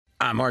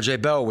I'm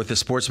RJ Bell with the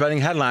sports betting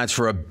headlines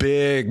for a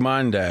big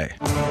Monday.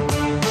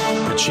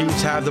 The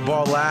Chiefs have the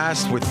ball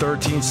last with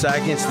 13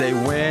 seconds. They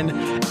win,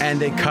 and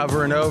they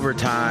cover in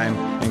overtime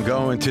and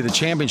go into the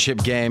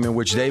championship game in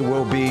which they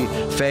will be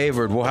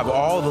favored. We'll have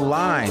all the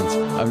lines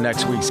of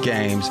next week's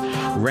games.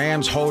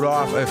 Rams hold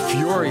off a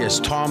furious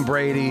Tom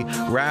Brady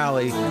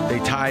rally. They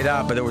tied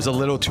up, but there was a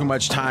little too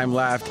much time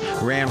left.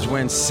 Rams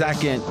win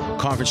second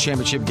conference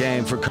championship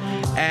game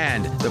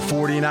and the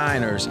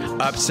 49ers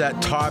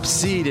upset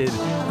top-seeded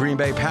Green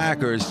Bay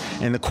Packers.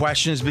 And the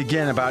questions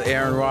begin about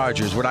Aaron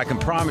Rodgers. What I can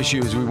promise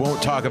you is we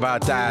won't talk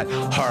about that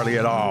hardly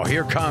at all.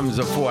 Here comes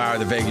a full hour of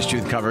the Vegas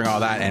Truth covering all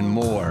that and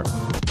more.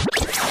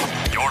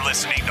 You're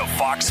listening to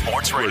Fox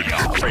Sports Radio.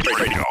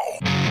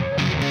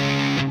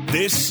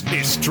 This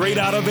is Straight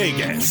Out of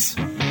Vegas.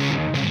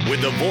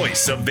 With the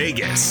voice of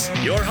Vegas,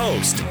 your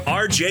host,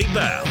 RJ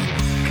Bell.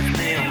 Give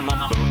me a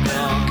number,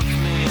 girl. Give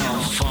me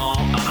a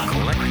phone. I'm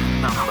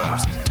collecting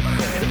numbers.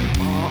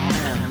 More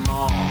and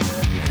more.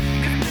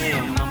 Give me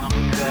a number,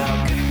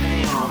 girl. Give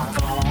me a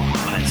phone.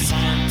 I'm a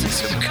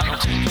scientist of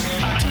counting.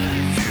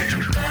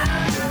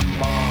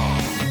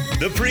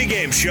 The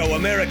pregame show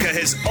America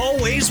has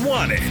always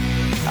wanted.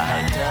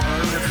 I tell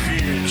the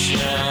future.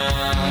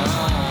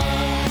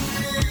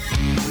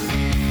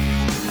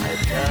 I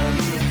tell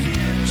the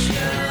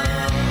future.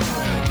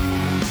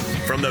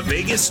 From the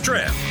Vegas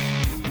Strip,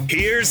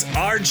 here's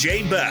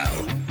RJ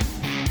Bell.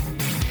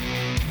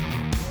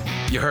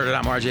 You heard it.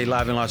 I'm RJ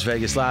live in Las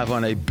Vegas, live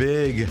on a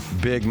big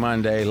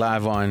Monday,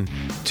 live on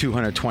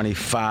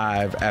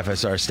 225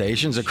 FSR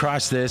stations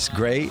across this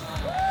great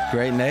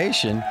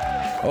nation.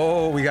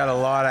 Oh, we got a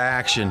lot of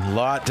action, a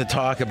lot to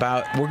talk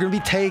about. We're going to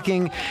be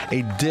taking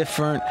a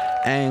different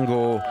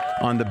angle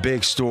on the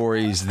big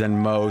stories than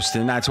most,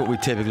 and that's what we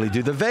typically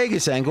do. The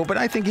Vegas angle, but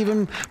I think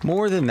even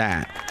more than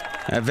that.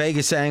 A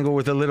Vegas angle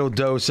with a little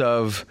dose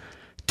of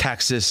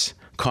Texas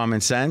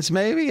common sense,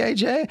 maybe,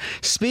 AJ?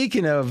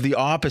 Speaking of the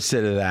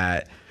opposite of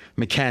that,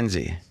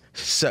 McKenzie.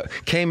 So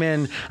came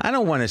in, I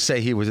don't want to say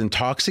he was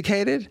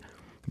intoxicated,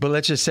 but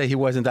let's just say he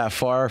wasn't that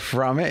far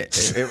from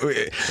it.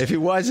 If he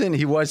wasn't,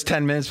 he was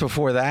 10 minutes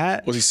before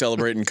that. Was he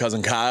celebrating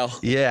cousin Kyle?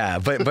 Yeah,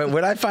 but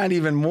what I find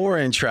even more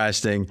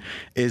interesting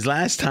is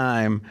last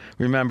time,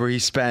 remember, he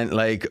spent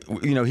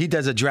he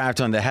does a draft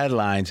on the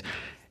headlines.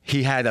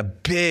 He had a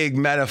big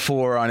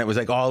metaphor on it. It was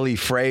like Ollie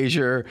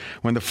Frazier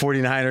when the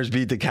 49ers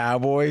beat the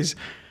Cowboys.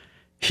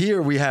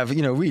 Here we have,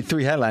 read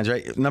three headlines,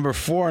 right? Number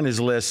 4 on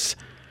his list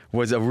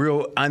was a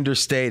real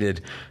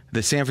understated.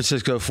 The San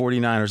Francisco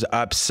 49ers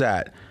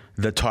upset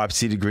the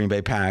top-seeded Green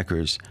Bay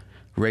Packers,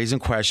 raising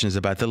questions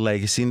about the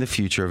legacy and the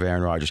future of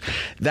Aaron Rodgers.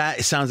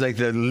 That sounds like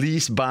the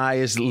least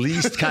biased,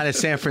 least kind of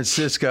San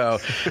Francisco.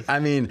 I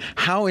mean,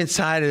 how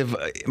inside of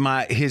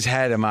his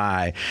head am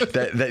I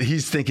that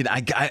he's thinking,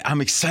 I'm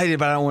excited,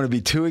 but I don't want to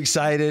be too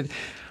excited?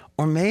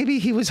 Or maybe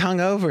he was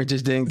hungover and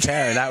just didn't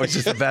care. That was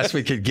just the best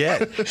we could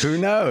get. Who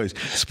knows?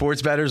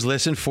 Sports bettors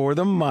listen for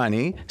the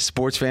money.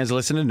 Sports fans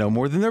listen to no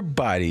more than their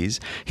buddies.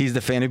 He's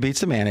the fan who beats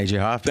the man, AJ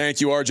Hoffman.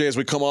 Thank you, RJ. As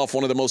we come off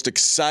one of the most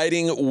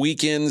exciting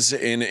weekends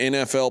in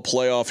NFL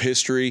playoff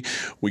history,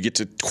 we get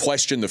to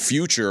question the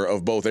future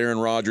of both Aaron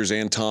Rodgers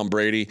and Tom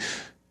Brady.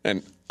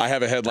 And I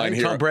have a headline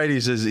here. Tom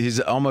Brady's he's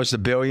almost a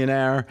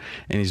billionaire,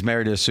 and he's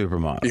married to a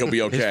supermodel. He'll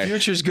be okay. His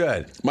future's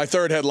good. My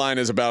third headline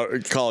is about a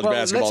college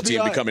basketball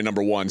team becoming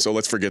number 1, so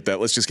let's forget that.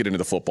 Let's just get into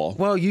the football.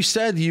 Well, you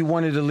said you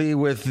wanted to lead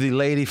with the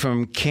lady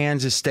from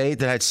Kansas State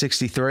that had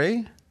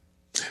 63.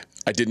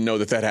 I didn't know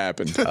that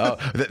happened. Oh,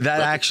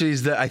 that actually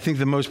is I think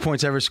the most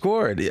points ever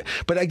scored.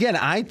 But again,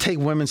 I take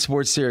women's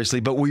sports seriously,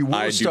 but we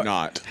will do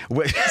not.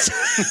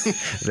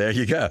 There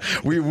you go.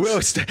 We will.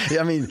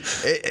 I mean,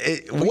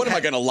 what am I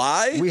going to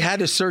lie? We had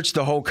to search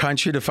the whole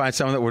country to find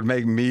something that would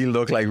make me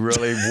look like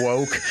really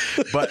woke,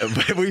 but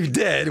we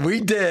did.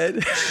 We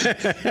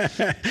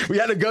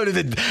had to go to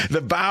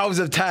the bowels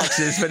of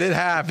Texas, but it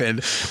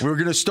happened. We're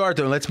going to start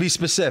though. Let's be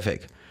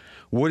specific.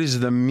 What is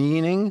the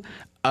meaning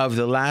of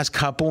the last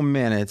couple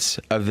minutes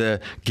of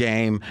the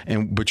game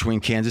between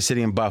Kansas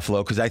City and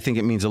Buffalo? Because I think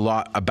it means a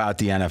lot about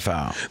the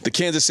NFL. The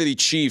Kansas City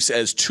Chiefs,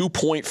 as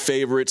 2-point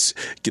favorites,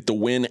 get the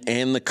win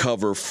and the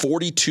cover,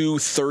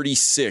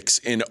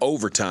 42-36 in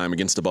overtime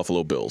against the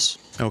Buffalo Bills.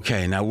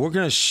 Okay, now we're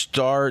going to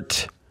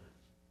start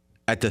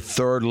at the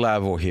third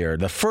level here.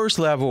 The first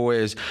level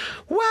is,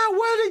 wow,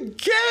 what a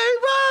game.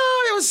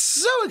 Oh, it was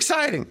so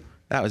exciting.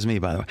 That was me,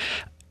 by the way.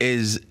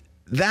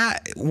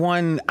 That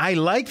one, I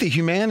like the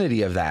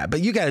humanity of that, but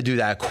you got to do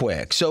that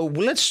quick. So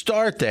let's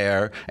start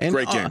there. And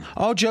great game.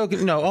 All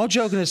joking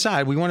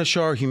aside, we want to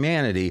show our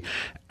humanity.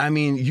 I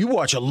mean, you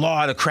watch a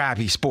lot of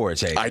crappy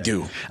sports, AJ. I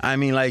do. I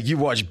mean, like you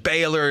watch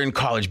Baylor in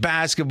college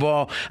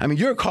basketball. I mean,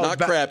 you're a college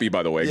not crappy,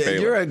 by the way.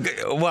 Baylor.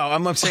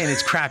 I'm saying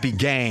it's crappy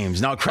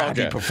games, not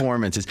crappy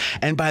performances.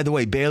 And by the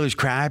way, Baylor's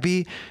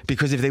crappy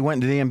because if they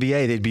went into the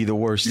NBA, they'd be the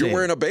worst. You're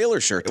wearing a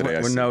Baylor shirt today.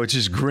 Well, no, it's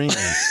just green.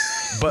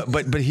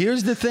 But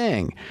here's the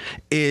thing: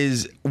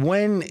 is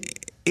when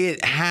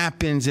it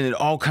happens and it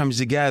all comes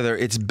together,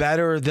 it's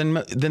better than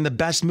the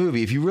best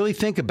movie. If you really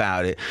think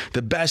about it,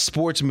 the best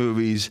sports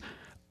movies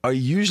are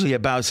usually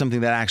about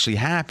something that actually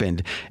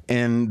happened,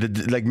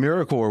 and like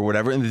miracle or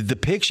whatever, and the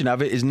depiction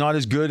of it is not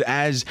as good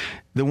as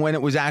the when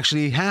it was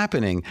actually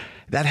happening.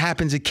 That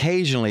happens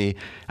occasionally.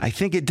 I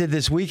think it did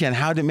this weekend.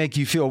 How did it make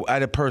you feel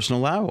at a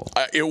personal level?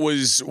 It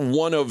was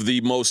one of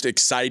the most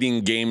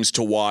exciting games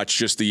to watch,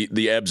 just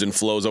the ebbs and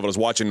flows of it. I was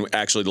watching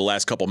actually the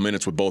last couple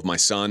minutes with both my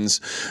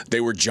sons. They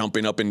were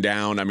jumping up and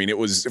down. I mean, it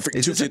was...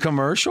 Is this a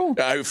commercial?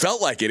 I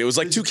felt like it. It was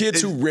like two kids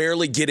who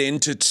rarely get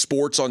into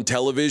sports on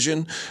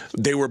television.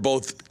 They were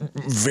both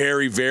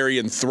very, very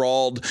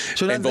enthralled.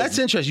 So that's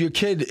interesting. Your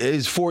kid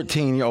is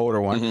 14, your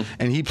older one,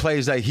 and he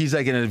plays he's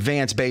like an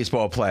advanced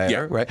baseball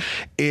player, right?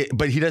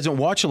 But he doesn't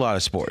watch a lot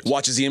of sports.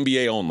 Watches the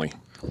NBA only.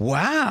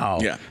 Wow.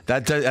 Yeah.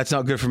 That's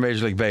not good for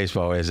Major League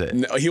Baseball, is it?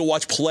 No, he'll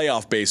watch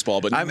playoff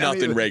baseball, but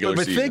nothing regular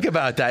but season. Think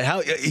about that.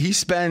 How he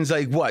spends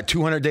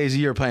 200 days a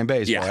year playing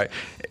baseball, right?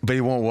 But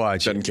he won't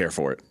watch. Doesn't care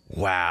for it.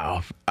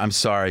 Wow. I'm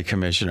sorry,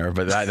 Commissioner,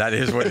 but that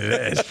is what it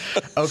is.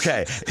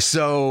 Okay.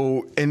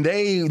 So, and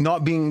they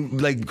not being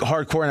like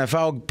hardcore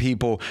NFL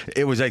people,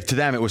 it was like to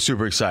them, it was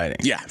super exciting.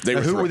 Yeah.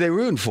 Who were they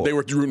rooting for? They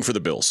were rooting for the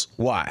Bills.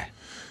 Why?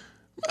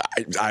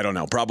 I don't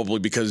know. Probably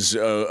because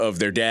of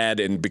their dad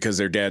and because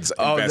their dad's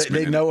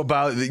investment. They know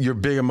about your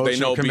big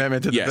emotional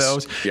commitment to the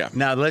Bills. Yeah.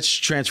 Now let's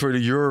transfer to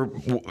your,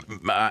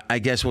 I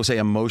guess we'll say,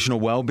 emotional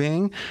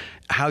well-being.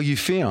 How you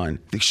feeling?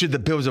 Should the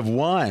Bills have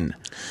won?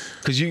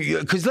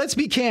 Because let's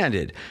be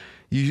candid.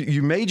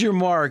 You made your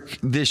mark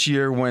this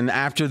year when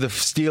after the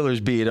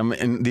Steelers beat them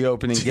in the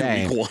opening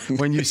game,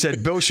 when you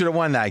said Bill should have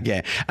won that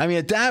game. I mean,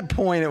 at that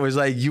point, it was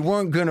like you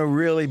weren't going to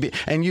really be,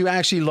 and you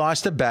actually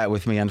lost a bet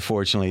with me,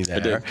 unfortunately,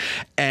 there.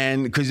 I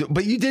did.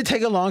 But you did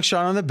take a long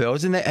shot on the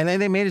Bills, and then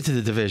they made it to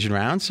the division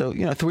round, so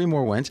 3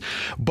 more wins,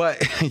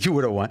 but you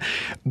would have won.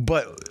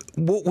 But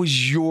what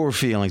was your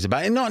feelings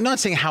about it? Not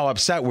saying how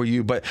upset were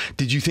you, but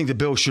did you think the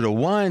Bills should have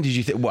won? Did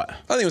you think what? I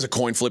think it was a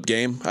coin flip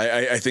game.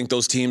 I think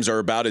those teams are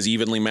about as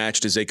evenly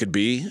matched as they could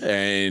be,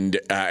 and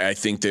I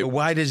think that. But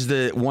why does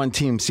the one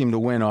team seem to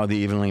win all the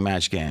evenly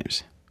matched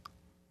games?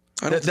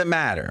 That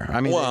matter.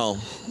 I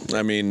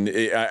mean,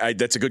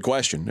 that's a good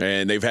question,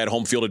 and they've had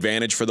home field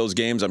advantage for those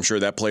games. I'm sure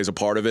that plays a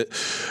part of it.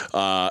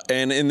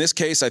 And in this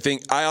case,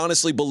 I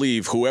honestly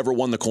believe whoever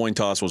won the coin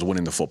toss was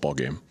winning the football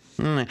game.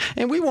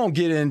 And we won't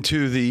get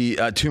into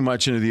the too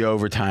much into the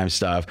overtime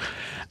stuff.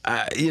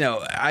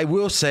 I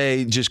will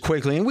say just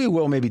quickly, and we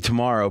will maybe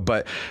tomorrow,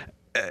 but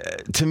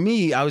to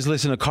me, I was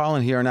listening to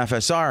Colin here on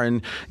FSR,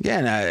 and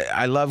again,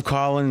 I love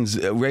Colin's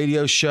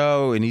radio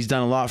show, and he's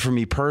done a lot for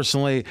me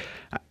personally.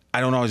 I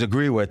don't always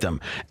agree with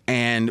him.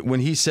 And when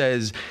he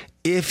says,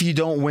 if you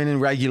don't win in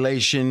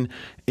regulation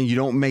and you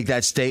don't make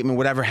that statement,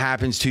 whatever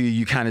happens to you,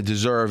 you kind of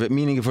deserve it.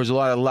 Meaning if there's a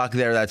lot of luck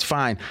there, that's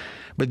fine.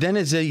 But then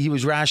as he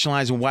was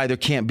rationalizing why there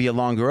can't be a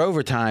longer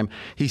overtime,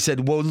 he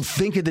said, well,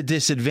 think of the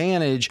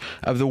disadvantage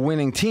of the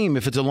winning team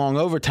if it's a long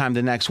overtime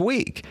the next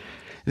week.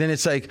 Then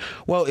it's like,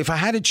 well, if I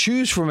had to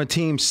choose from a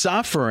team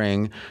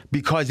suffering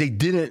because they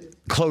didn't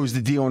close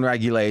the deal in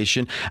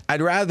regulation,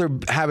 I'd rather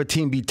have a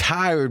team be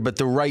tired but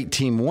the right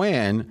team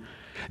win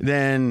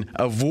than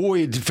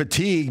avoid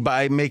fatigue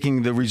by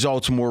making the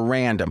results more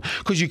random.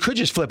 Because you could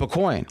just flip a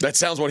coin. That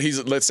sounds like what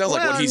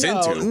he's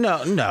into.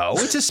 No.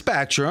 It's a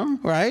spectrum,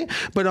 right?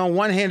 But on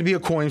one hand, it'd be a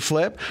coin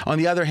flip. On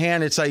the other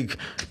hand, it's like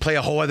play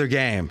a whole other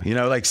game,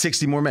 like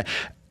 60 more minutes.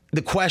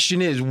 The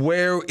question is,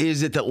 where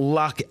is it that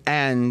luck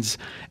ends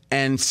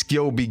and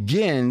skill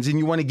begins? And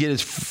you want to get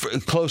as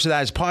close to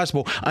that as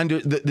possible. Under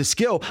the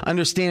skill,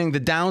 understanding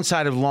the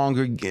downside of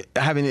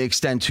having to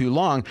extend too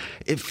long,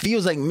 it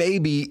feels like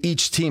maybe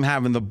each team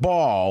having the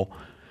ball,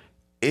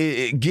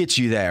 it gets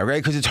you there,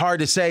 right? Because it's hard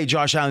to say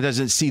Josh Allen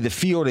doesn't see the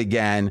field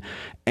again,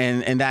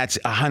 and that's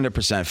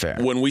 100% fair.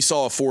 When we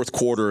saw a fourth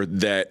quarter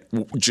that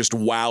just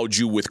wowed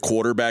you with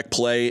quarterback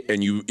play,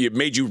 and it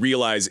made you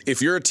realize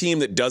if you're a team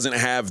that doesn't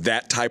have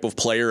that type of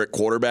player at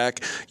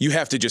quarterback, you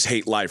have to just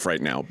hate life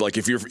right now. Like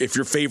if your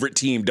favorite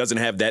team doesn't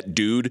have that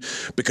dude,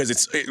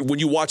 because when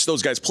you watch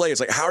those guys play, it's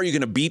like, how are you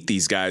going to beat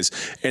these guys?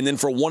 And then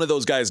for one of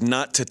those guys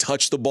not to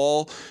touch the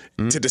ball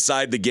to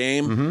decide the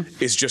game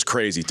is just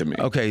crazy to me.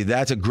 Okay,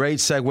 that's a great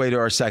segue to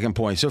our second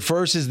point. So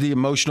first is the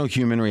emotional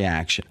human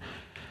reaction.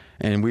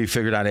 And we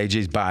figured out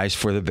AJ's bias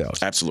for the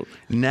Bills. Absolutely.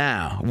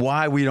 Now,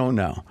 why we don't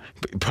know.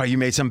 Probably you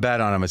made some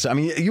bet on him. I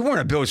mean, you weren't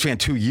a Bills fan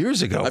 2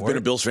 years ago. I've been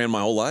a Bills fan my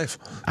whole life.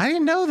 I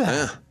didn't know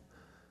that. Yeah.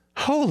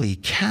 Holy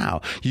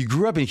cow. You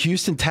grew up in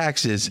Houston,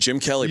 Texas.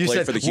 Jim Kelly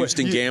played for the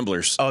Houston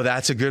Gamblers. Oh,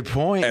 that's a good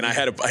point. And I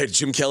had a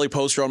Jim Kelly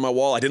poster on my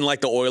wall. I didn't like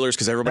the Oilers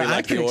because everybody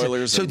liked the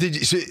Oilers.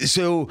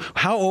 So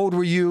how old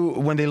were you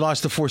when they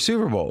lost the 4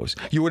 Super Bowls?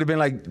 You would have been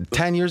like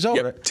 10 years old.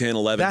 Yep, 10,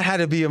 11. That had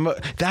to be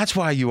that's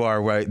why you are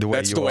the way you are.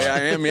 That's the way I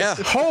am, yeah.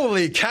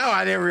 Holy cow,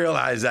 I didn't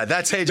realize that.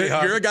 That's AJ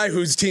Hawk. You're a guy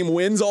whose team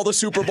wins all the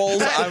Super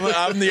Bowls.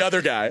 I'm the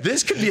other guy.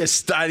 This could be a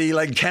study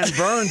like Ken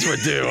Burns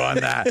would do on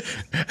that.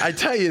 I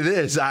tell you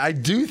this, I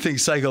do think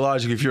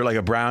psychologically, if you're like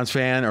a Browns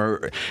fan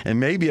and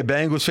maybe a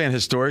Bengals fan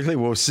historically,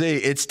 we'll see.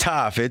 It's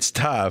tough.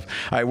 All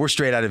right, we're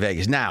straight out of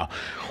Vegas. Now,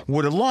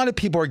 what a lot of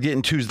people are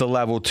getting to is the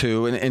level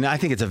 2, and I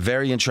think it's a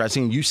very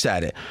interesting, you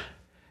said it.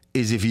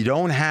 is if you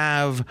don't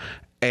have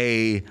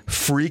a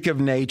freak of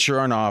nature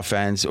on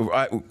offense,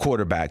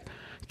 quarterback,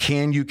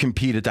 can you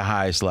compete at the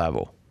highest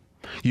level?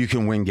 You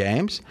can win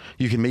games.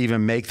 You can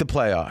even make the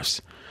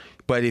playoffs.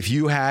 But if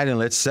you had, and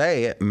let's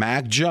say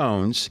Mac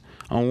Jones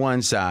on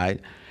one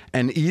side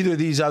and either of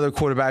these other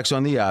quarterbacks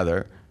on the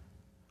other,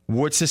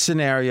 what's the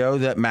scenario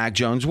that Mac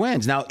Jones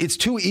wins? Now, it's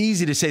too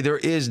easy to say there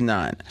is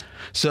none.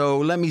 So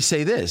let me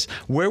say this.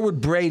 Where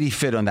would Brady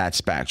fit on that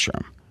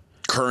spectrum?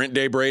 Current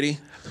day Brady?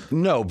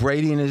 No,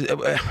 Brady and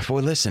his.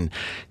 Well, listen,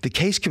 the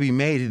case could be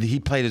made that he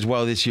played as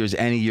well this year as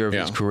any year of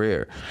his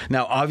career.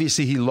 Now,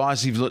 obviously, he's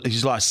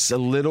lost a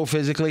little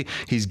physically.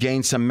 He's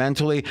gained some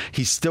mentally.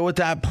 He's still at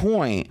that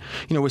point.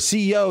 You know, with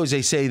CEOs,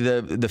 they say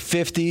the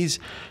 50s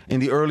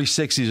and the early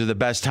 60s are the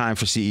best time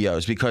for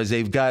CEOs because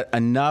they've got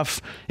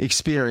enough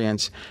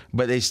experience,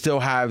 but they still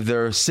have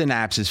their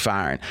synapses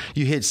firing.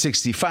 You hit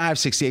 65,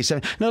 68,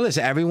 70. No,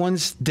 listen,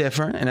 everyone's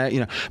different,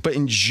 and but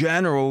in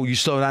general, you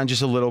slow down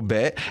just a little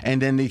bit,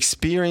 and then the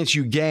experience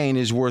you gain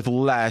is worth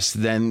less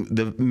than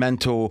the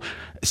mental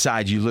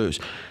side you lose.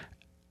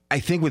 I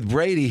think with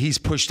Brady, he's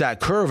pushed that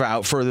curve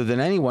out further than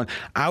anyone.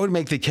 I would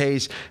make the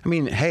case, I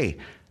mean, hey,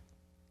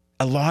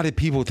 a lot of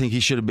people think he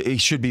should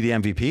be the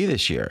MVP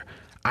this year.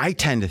 I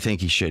tend to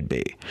think he should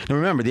be. Now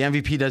remember, the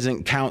MVP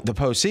doesn't count the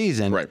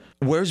postseason. Right.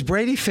 Where's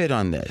Brady fit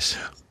on this?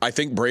 I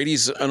think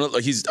Brady's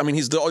he's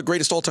the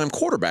greatest all-time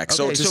quarterback.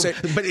 Okay,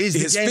 but is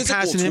the game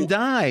passing him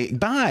by?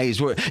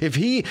 If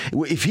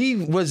he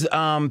was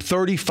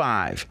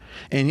 35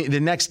 and the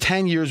next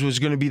 10 years was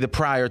going to be the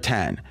prior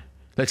 10,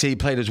 let's say he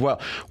played as well,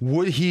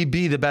 would he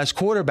be the best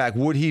quarterback?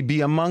 Would he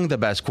be among the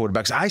best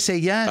quarterbacks? I say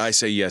yes. I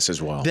say yes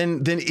as well.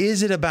 Then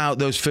is it about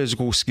those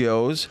physical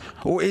skills,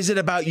 or is it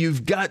about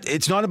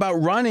it's not about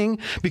running?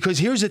 Because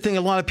here's the thing: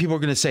 a lot of people are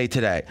going to say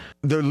today,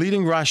 the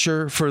leading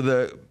rusher for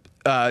the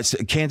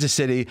Kansas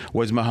City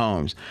was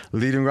Mahomes.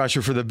 Leading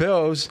rusher for the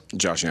Bills,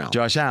 Josh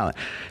Allen.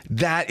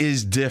 That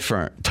is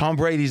different. Tom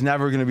Brady's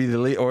never going to be the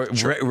lead, or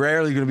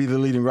rarely going to be the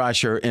leading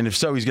rusher, and if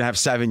so, he's going to have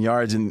 7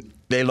 yards, and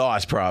they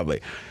lost probably.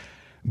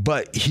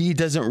 But he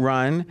doesn't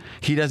run.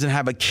 He doesn't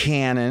have a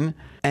cannon.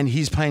 And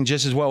he's playing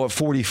just as well at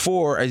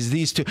 44 as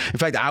these two. In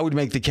fact, I would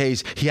make the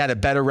case he had a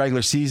better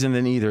regular season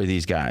than either of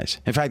these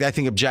guys. In fact, I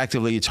think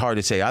objectively it's hard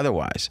to say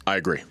otherwise. I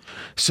agree.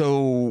 So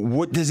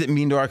what does it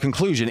mean to our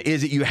conclusion?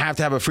 Is it you have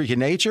to have a freak of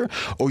nature,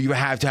 or you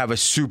have to have a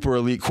super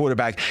elite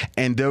quarterback?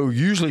 And they're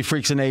usually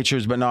freaks of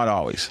natures, but not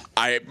always.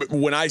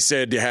 When I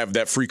said to have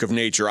that freak of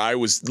nature, I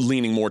was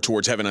leaning more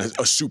towards having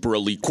a super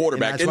elite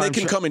quarterback. And they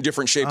can come in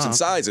different shapes and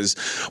sizes.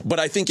 But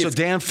I think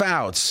Dan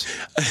Fouts.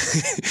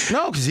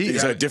 No, because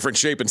he's a different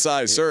shape and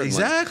size. Certainly.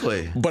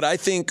 Exactly. But I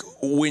think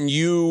when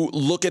you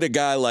look at a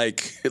guy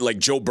like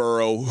Joe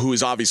Burrow, who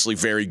is obviously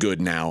very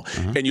good now,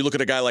 and you look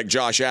at a guy like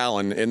Josh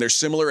Allen, and they're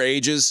similar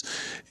ages,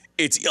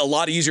 it's a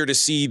lot easier to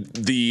see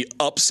the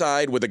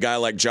upside with a guy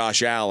like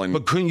Josh Allen.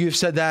 But couldn't you have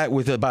said that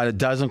with about a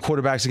dozen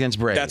quarterbacks against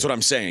Brady? That's what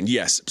I'm saying,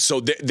 yes. So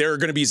there are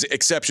going to be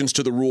exceptions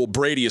to the rule.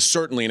 Brady is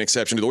certainly an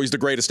exception to the rule. He's the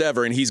greatest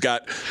ever, and he's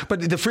got...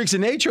 But the freaks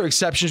of nature are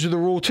exceptions to the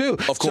rule, too.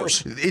 Of course.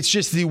 So it's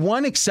just the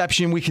one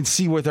exception we can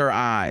see with our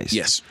eyes.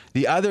 Yes.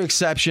 The other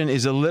exception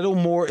is a little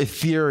more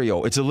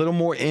ethereal. It's a little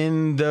more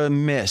in the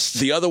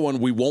mist. The other one,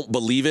 we won't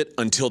believe it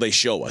until they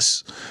show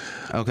us.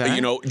 Okay.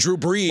 You know, Drew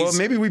Brees. Well,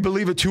 maybe we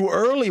believe it too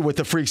early with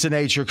the freaks of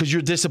nature because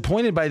you're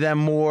disappointed by them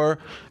more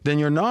than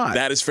you're not.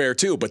 That is fair,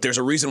 too. But there's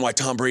a reason why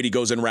Tom Brady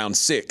goes in round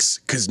 6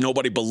 because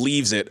nobody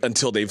believes it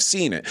until they've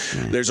seen it.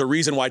 There's a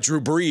reason why Drew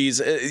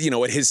Brees,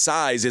 at his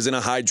size, isn't a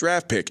high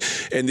draft pick.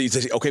 And they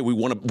say, okay, we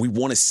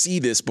want to see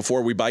this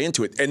before we buy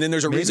into it. And then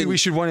there's a reason. Maybe we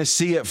should want to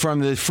see it from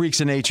the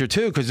freaks of nature,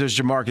 too, because there's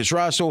Jamarcus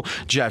Russell,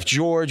 Jeff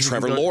George,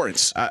 Trevor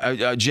Lawrence,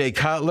 Jay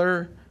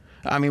Cutler.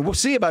 I mean, we'll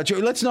see about you.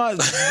 Let's not,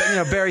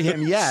 bury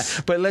him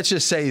yet. But let's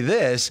just say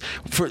this: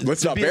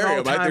 let's not bury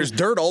him. There's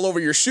dirt all over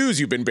your shoes.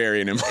 You've been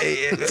burying him.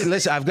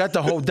 Listen, I've got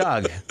the whole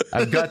Doug. All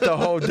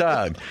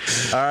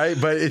right,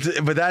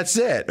 but that's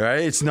it.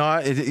 Right? It's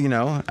not.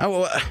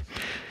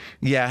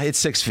 Yeah, it's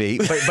 6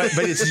 feet, but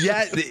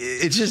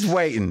it's just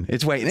waiting.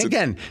 It's waiting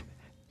again.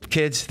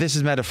 Kids, this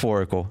is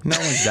metaphorical. No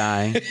one's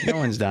dying.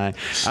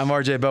 I'm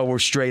RJ Bell. We're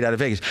straight out of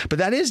Vegas. But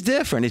that is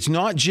different. It's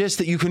not just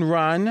that you can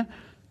run.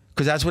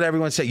 Because that's what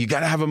everyone says. You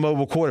got to have a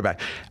mobile quarterback.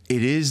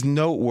 It is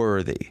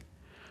noteworthy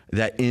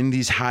that in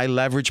these high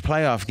leverage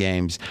playoff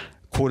games,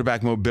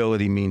 quarterback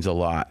mobility means a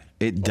lot.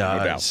 It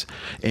does.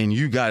 And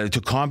you got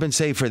to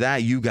compensate for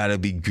that, you got to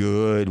be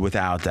good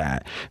without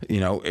that.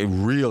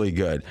 Really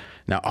good.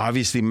 Now,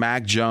 obviously,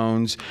 Mac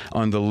Jones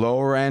on the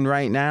lower end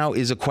right now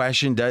is a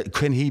question.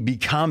 Can he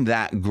become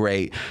that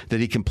great that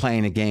he can play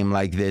in a game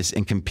like this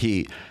and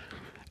compete?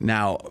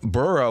 Now,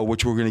 Burrow,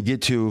 which we're going to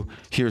get to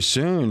here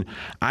soon,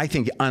 I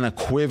think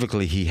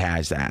unequivocally he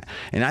has that.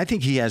 And I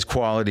think he has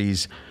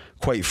qualities,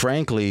 quite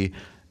frankly,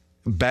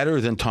 better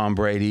than Tom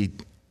Brady.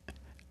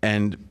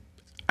 And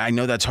I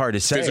know that's hard to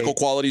say. Physical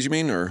qualities, you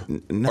mean,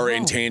 or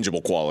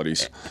intangible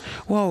qualities?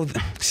 Well,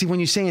 see, when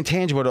you say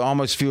intangible, it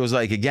almost feels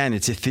like, again,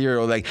 it's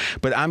ethereal. Like,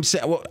 but I'm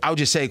saying, well, I'll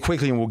just say it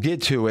quickly, and we'll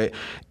get to it.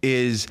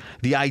 Is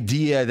the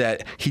idea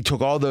that he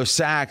took all those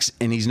sacks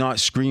and he's not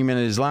screaming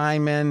at his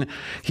linemen.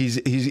 He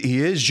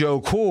is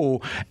Joe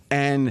Cool,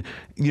 and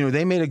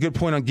they made a good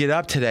point on Get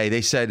Up today.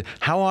 They said,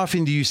 how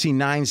often do you see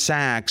 9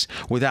 sacks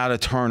without a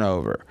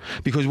turnover?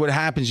 Because what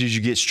happens is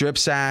you get strip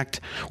sacked.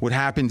 What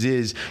happens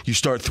is you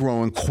start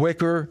throwing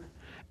quicker.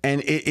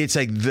 And it's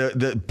like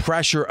the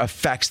pressure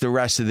affects the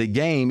rest of the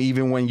game,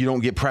 even when you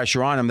don't get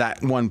pressure on him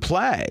that one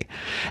play.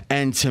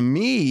 And to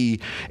me,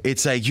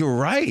 it's like, you're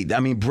right. I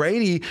mean,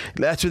 Brady,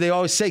 that's what they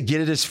always say,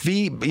 get at his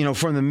feet,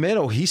 from the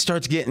middle. He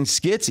starts getting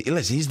skitsy.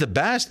 Listen, he's the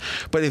best.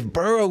 But if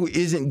Burrow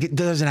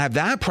doesn't have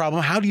that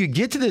problem, how do you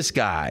get to this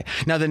guy?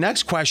 Now, the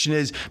next question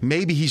is,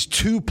 maybe he's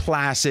too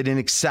placid and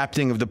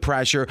accepting of the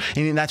pressure.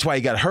 And that's why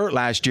he got hurt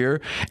last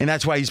year. And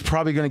that's why he's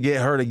probably going to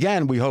get hurt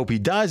again. We hope he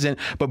doesn't.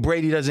 But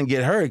Brady doesn't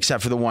get hurt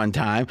except for the one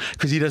time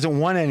because he doesn't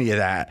want any of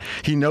that.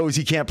 He knows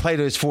he can't play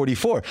to his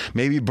 44.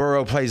 Maybe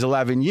Burrow plays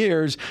 11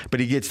 years,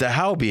 but he gets the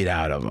hell beat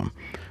out of him,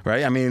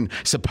 right? I mean,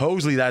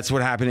 supposedly that's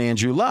what happened to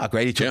Andrew Luck,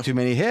 right? He took too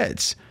many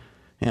hits.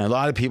 A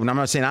lot of people, and I'm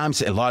not saying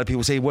a lot of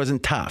people say he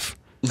wasn't tough.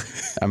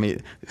 I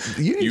mean,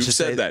 you've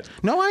said that.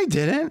 No, I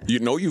didn't.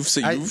 You've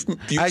said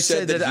I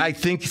said that I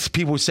think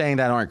people saying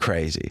that aren't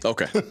crazy.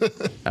 Okay.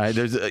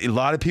 There's a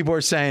lot of people are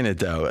saying it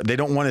though. They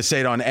don't want to say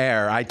it on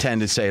air. I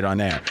tend to say it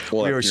on air.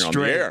 Well, we are straight.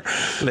 On the air.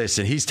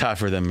 Listen, he's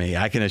tougher than me.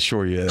 I can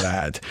assure you of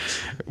that,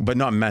 but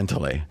not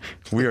mentally.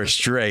 We are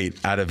straight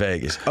out of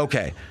Vegas.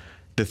 Okay.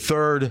 The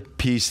third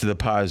piece to the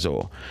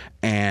puzzle,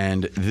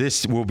 and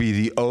this will be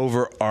the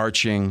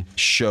overarching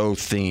show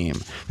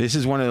theme. This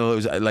is one of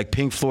those, like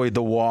Pink Floyd,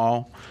 The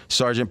Wall,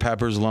 Sgt.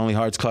 Pepper's Lonely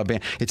Hearts Club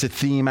Band. It's a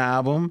theme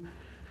album.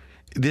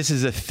 This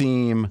is a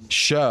theme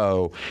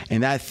show,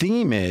 and that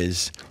theme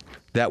is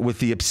that with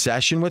the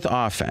obsession with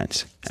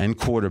offense and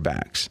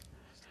quarterbacks,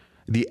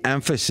 the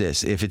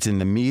emphasis, if it's in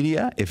the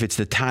media, if it's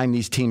the time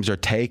these teams are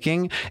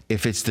taking,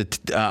 if it's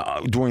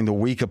during the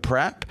week of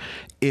prep,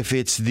 if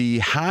it's the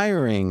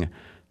hiring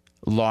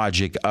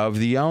logic of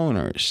the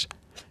owners,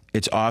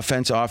 it's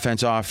offense,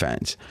 offense,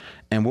 offense.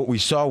 And what we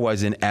saw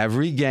was in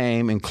every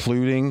game,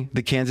 including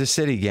the Kansas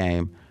City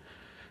game,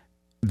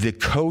 the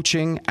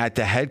coaching at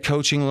the head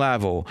coaching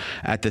level,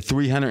 at the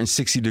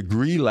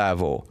 360-degree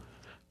level,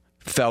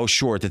 fell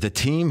short. That the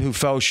team who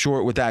fell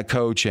short with that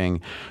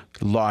coaching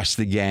lost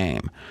the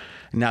game.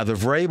 Now, the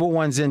Vrabel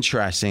one's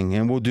interesting,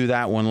 and we'll do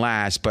that one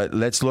last, but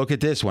let's look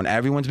at this one.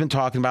 Everyone's been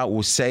talking about,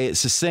 we'll say it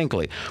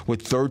succinctly,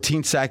 with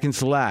 13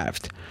 seconds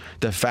left,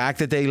 the fact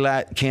that they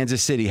let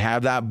Kansas City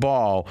have that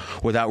ball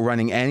without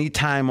running any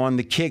time on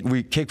the kick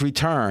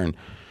return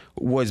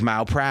was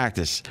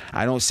malpractice.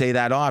 I don't say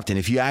that often.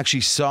 If you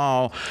actually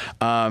saw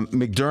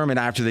McDermott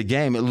after the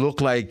game, it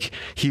looked like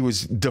he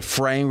was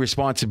defraying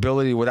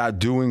responsibility without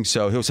doing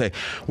so. He'll say,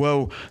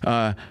 well,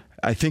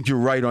 I think you're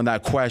right on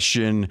that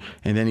question.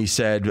 And then he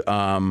said,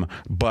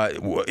 but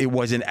it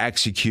wasn't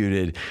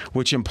executed,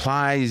 which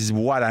implies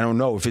what? I don't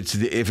know. If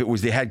it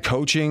was the head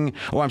coaching,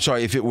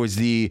 if it was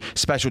the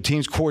special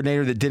teams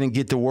coordinator that didn't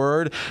get the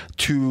word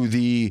to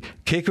the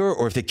kicker,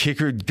 or if the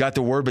kicker got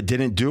the word but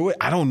didn't do it,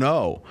 I don't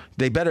know.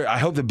 I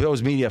hope the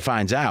Bills media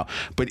finds out.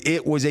 But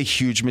it was a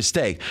huge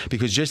mistake,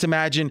 because just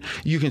imagine,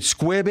 you can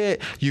squib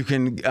it, you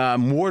can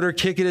mortar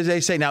kick it, as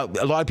they say. Now,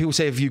 a lot of people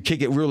say if you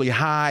kick it really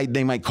high,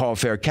 they might call a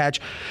fair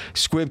catch.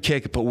 Squib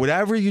kick, but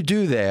whatever you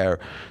do there,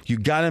 you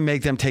got to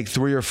make them take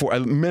 3 or 4, a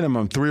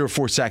minimum 3 or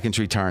 4 seconds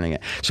returning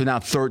it. So now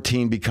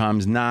 13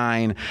 becomes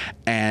 9,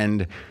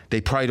 and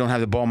they probably don't have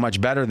the ball much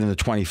better than the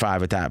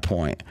 25 at that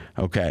point.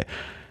 Okay,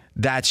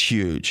 that's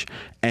huge.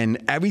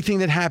 And everything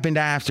that happened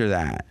after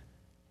that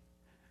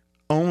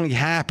only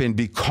happened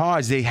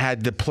because they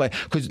had the play.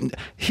 Because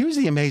here's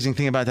the amazing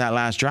thing about that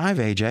last drive,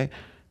 AJ.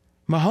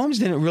 Mahomes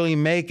didn't really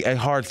make a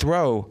hard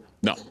throw.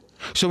 No.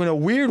 So in a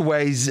weird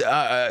ways,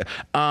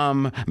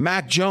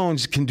 Mac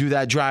Jones can do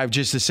that drive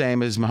just the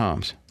same as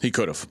Mahomes. He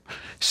could have.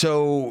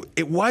 So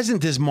it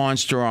wasn't this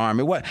monster arm.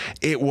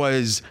 It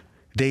was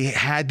they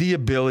had the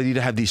ability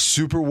to have these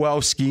super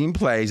well schemed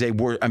plays. They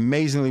were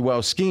amazingly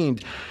well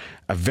schemed.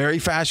 A very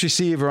fast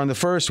receiver on the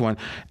first one.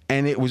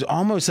 And it was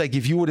almost like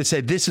if you would have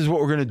said, this is what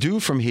we're going to do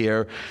from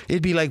here,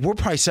 it'd be like, we're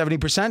probably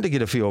 70% to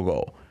get a field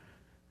goal.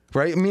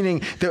 Right?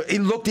 Meaning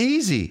it looked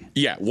easy.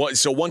 Yeah.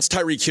 So once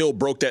Tyreek Hill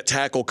broke that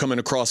tackle coming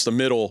across the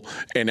middle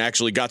and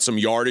actually got some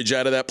yardage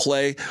out of that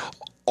play,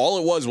 all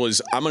it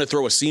was I'm going to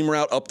throw a seam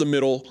route up the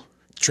middle.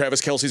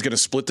 Travis Kelce's going to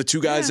split the two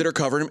guys that are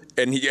covering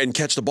him and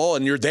catch the ball,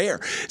 and you're there.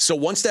 So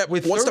once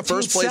the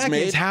first play's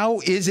made,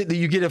 how is it that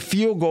you get a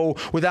field goal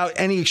without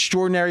any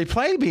extraordinary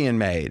play being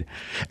made?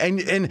 And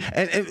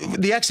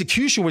the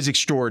execution was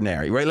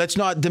extraordinary, right? Let's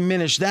not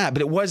diminish that,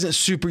 but it wasn't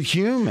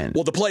superhuman.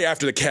 Well, the play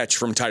after the catch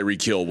from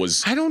Tyreek Hill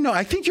was... I don't know.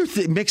 I think you're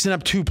mixing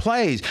up two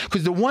plays,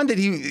 because the one that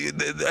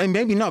and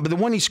maybe not, but the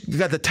one he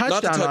got the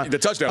touchdown on. The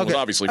touchdown was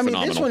obviously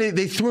phenomenal. This one,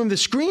 they threw him the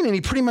screen, and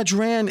he pretty much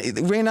ran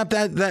up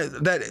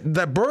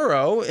that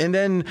Burrow. And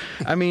then,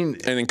 I mean,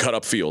 and then cut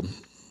upfield.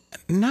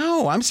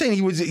 No, I'm saying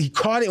he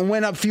caught it and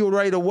went upfield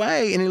right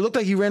away, and it looked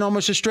like he ran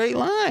almost a straight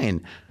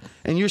line.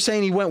 And you're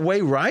saying he went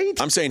way right?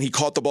 I'm saying he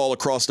caught the ball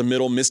across the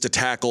middle, missed a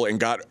tackle, and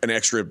got an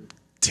extra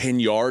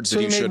 10 yards that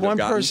he shouldn't have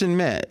gotten. So he made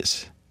one person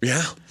miss.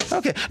 Yeah.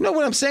 Okay. No,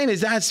 what I'm saying is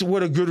that's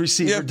what a good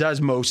receiver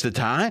does most of the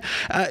time.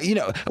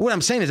 What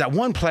I'm saying is that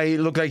one play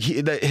looked like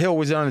that Hill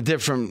was on a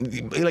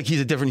different, like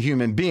he's a different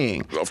human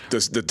being.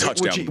 The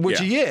touchdown. Which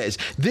he is.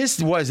 This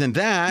wasn't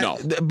that. No.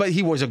 But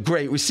he was a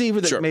great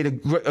receiver that made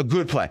a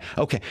good play.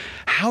 Okay.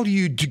 How do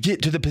you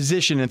get to the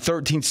position in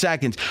 13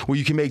 seconds where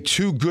you can make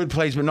two good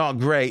plays but not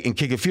great and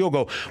kick a field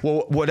goal?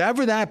 Well,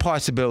 whatever that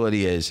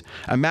possibility is,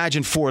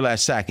 imagine 4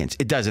 less seconds.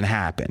 It doesn't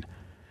happen.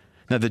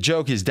 Now, the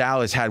joke is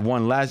Dallas had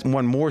one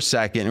more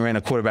second and ran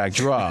a quarterback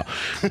draw.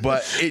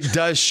 But it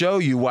does show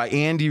you why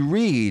Andy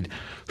Reid,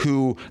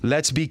 who,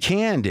 let's be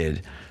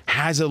candid,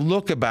 has a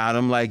look about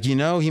him like,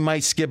 he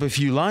might skip a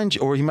few lunch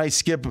or he might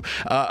skip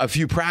a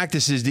few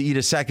practices to eat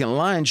a second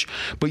lunch.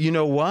 But you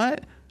know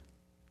what?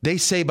 They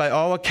say by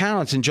all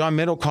accounts, and John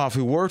Middlecoff,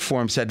 who worked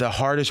for him, said the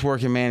hardest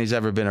working man he's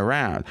ever been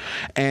around.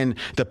 And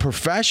the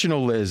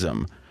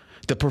professionalism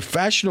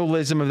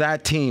of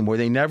that team, where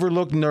they never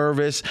looked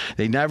nervous,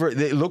 they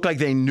looked like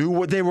they knew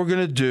what they were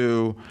going to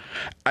do.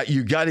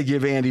 You got to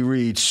give Andy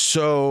Reid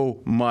so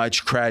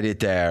much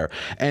credit there.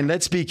 And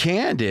let's be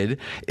candid,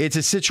 it's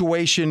a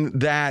situation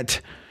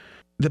that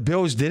the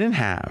Bills didn't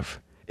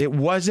have. It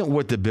wasn't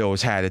what the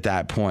Bills had at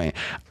that point.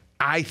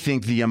 I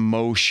think the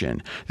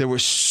emotion, there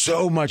was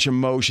so much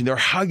emotion. They're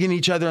hugging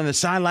each other on the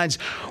sidelines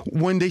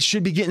when they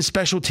should be getting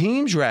special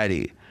teams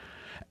ready.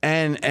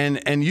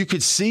 And you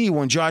could see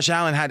when Josh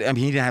Allen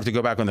he didn't have to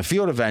go back on the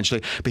field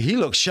eventually, but he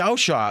looked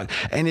shell-shocked.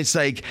 And it's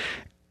like,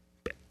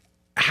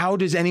 how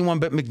does anyone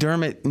but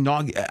McDermott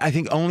not? I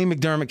think only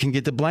McDermott can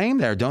get the blame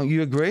there. Don't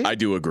you agree? I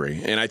do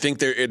agree. And I think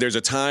there's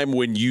a time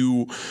when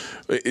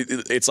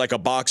it's like a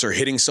boxer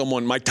hitting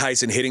someone, Mike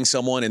Tyson hitting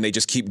someone, and they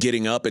just keep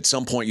getting up. At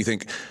some point you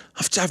think,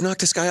 I've knocked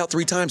this guy out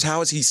 3 times.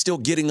 How is he still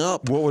getting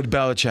up? What would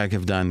Belichick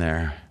have done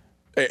there?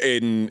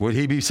 Would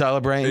he be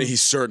celebrating? He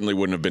certainly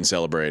wouldn't have been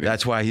celebrating.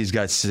 That's why he's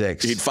got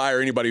 6. He'd fire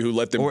anybody who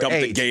let them dump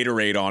 8. the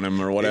Gatorade on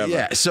him or whatever.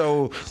 Yeah,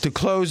 so to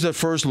close the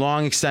first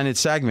long extended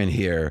segment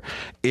here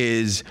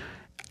is,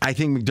 I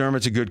think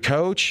McDermott's a good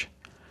coach,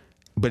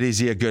 but is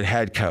he a good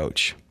head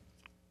coach?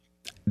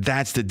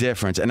 That's the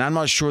difference. And I'm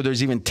not sure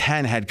there's even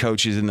 10 head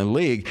coaches in the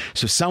league,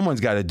 so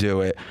someone's got to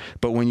do it.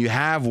 But when you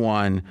have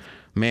one,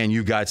 man,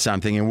 you got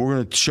something. And we're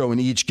going to show in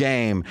each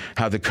game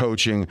how the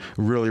coaching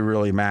really,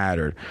 really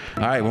mattered.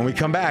 All right, when we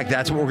come back,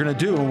 that's what we're going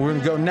to do. And we're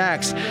going to go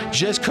next,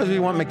 just because we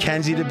want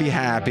Mackenzie to be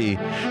happy.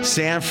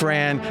 San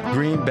Fran,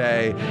 Green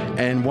Bay,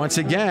 and once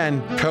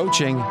again,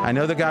 coaching. I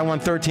know the guy won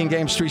 13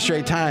 games 3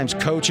 straight times.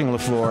 Coaching,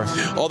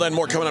 LaFleur. All that and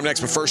more coming up next.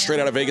 But first, Straight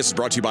Out of Vegas is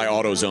brought to you by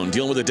AutoZone.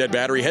 Dealing with a dead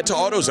battery? Head to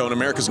AutoZone,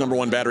 America's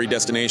 #1 battery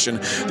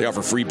destination. They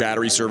offer free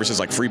battery services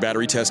like free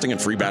battery testing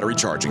and free battery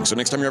charging. So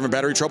next time you're having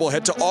battery trouble,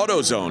 head to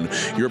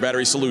AutoZone, your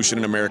battery solution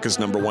in America's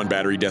 #1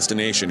 battery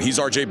destination. He's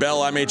RJ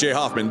Bell. I'm AJ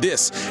Hoffman.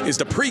 This is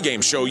the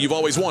pregame show you've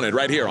always wanted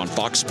right here on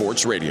Fox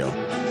Sports Radio.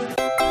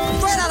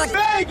 Straight Out of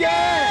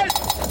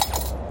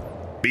Vegas!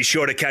 Be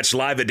sure to catch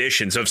live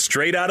editions of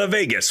Straight Out of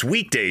Vegas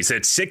weekdays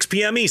at 6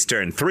 p.m.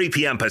 Eastern, 3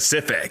 p.m.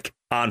 Pacific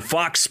on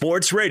Fox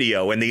Sports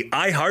Radio and the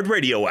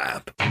iHeartRadio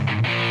app.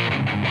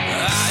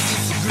 I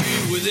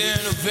disagree with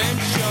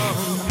intervention.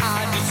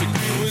 I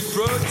disagree with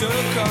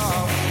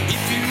protocol.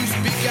 If you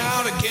speak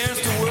out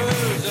against the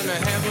words in the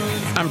heavens.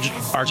 I'm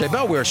RJ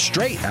Bell. We're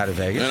Straight Out of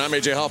Vegas. And I'm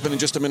AJ Hoffman. In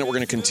just a minute, we're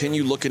going to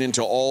continue looking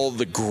into all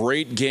the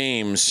great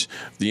games,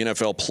 the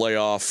NFL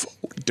playoff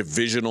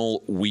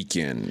divisional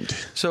weekend.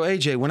 So,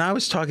 AJ, when I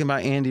was talking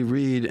about Andy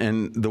Reid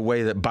and the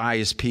way that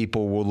biased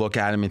people will look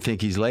at him and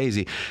think he's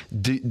lazy,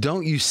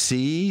 don't you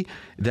see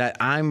that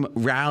I'm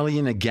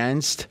railing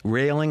against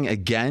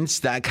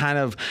that kind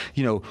of,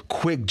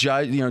 quick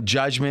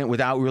judgment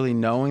without really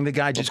knowing the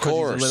guy just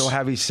because he's a little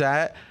heavy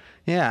set?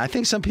 Yeah, I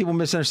think some people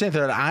misunderstand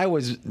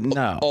that.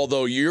 No.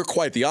 Although you're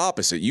quite the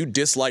opposite. You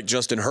dislike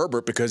Justin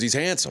Herbert because he's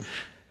handsome.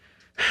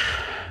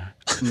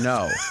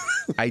 No.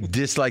 I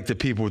dislike the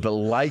people that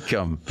like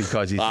him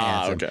because he's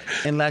handsome. Okay.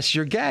 Unless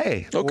you're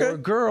gay or a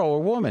girl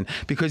or woman,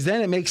 because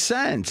then it makes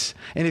sense.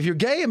 And if you're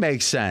gay, it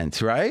makes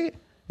sense, right?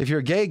 If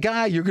you're a gay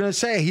guy, you're going to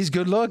say he's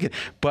good looking.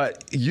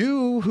 But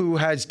you, who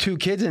has 2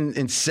 kids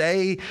and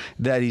say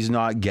that he's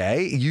not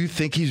gay, you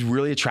think he's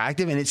really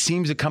attractive. And it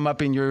seems to come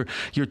up in your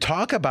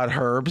talk about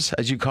Herbs,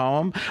 as you call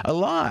him, a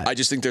lot. I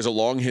just think there's a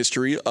long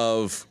history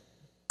of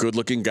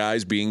good-looking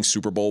guys being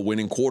Super Bowl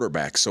winning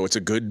quarterbacks. So it's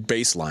a good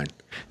baseline.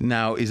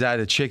 Now, is that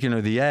a chicken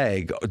or the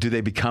egg? Do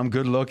they become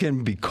good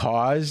looking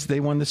because they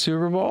won the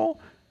Super Bowl?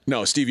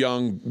 No, Steve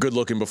Young, good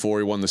looking before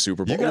he won the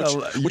Super Bowl.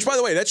 Which, by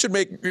the way, that should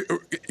make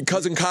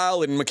Cousin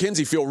Kyle and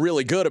Mackenzie feel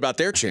really good about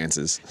their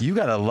chances. You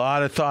got a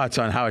lot of thoughts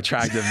on how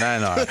attractive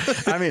men are.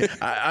 I mean,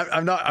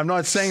 I'm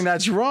not saying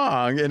that's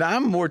wrong, and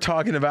I'm more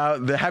talking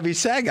about the heavy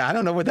set guy. I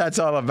don't know what that's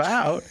all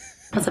about.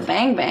 What's a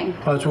bang bang?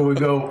 Well, that's where we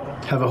go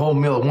have a whole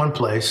meal at one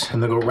place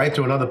and then go right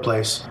to another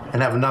place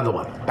and have another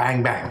one.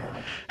 Bang bang.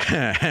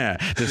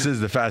 This is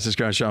the fastest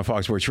growing show on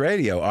Fox Sports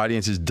Radio.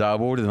 Audience has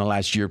doubled in the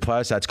last year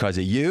plus. That's because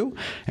of you,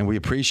 and we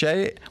appreciate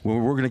it. We're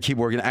going to keep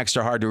working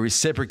extra hard to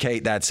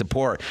reciprocate that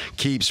support.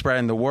 Keep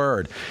spreading the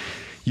word.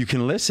 You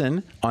can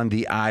listen on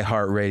the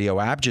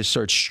iHeartRadio app. Just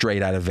search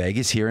Straight Out of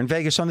Vegas here in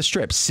Vegas on the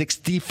Strip.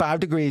 65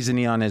 degrees, the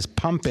neon is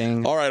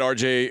pumping. All right,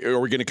 RJ, are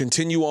we going to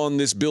continue on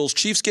this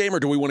Bills-Chiefs game,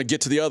 or do we want to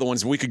get to the other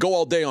ones? We could go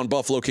all day on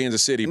Buffalo,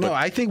 Kansas City. But No,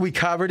 I think we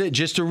covered it.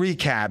 Just to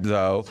recap,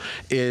 though,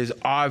 is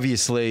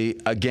obviously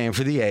a game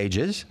for the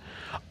ages.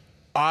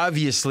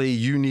 Obviously,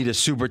 you need a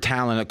super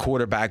talented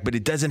quarterback, but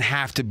it doesn't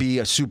have to be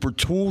a super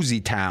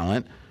toolsy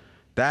talent.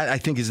 That, I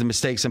think, is the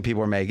mistake some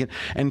people are making.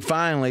 And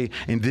finally,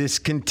 and this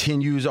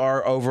continues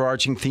our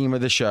overarching theme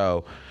of the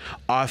show,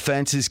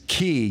 offense is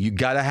key. You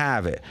got to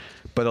have it.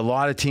 But a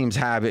lot of teams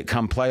have it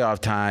come playoff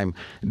time.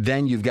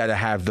 Then you've got to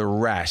have the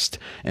rest.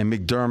 And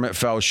McDermott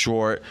fell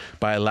short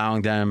by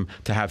allowing them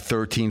to have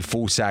 13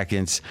 full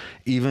seconds.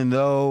 Even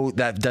though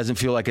that doesn't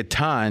feel like a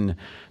ton,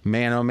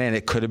 man, oh man,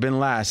 it could have been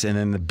less. And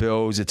then the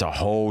Bills, it's a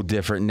whole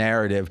different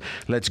narrative.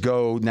 Let's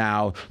go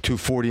now to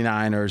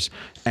 49ers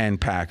and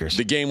Packers.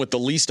 the game with the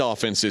least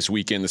offense this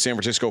weekend, the San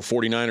Francisco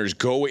 49ers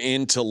go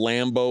into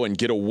Lambeau and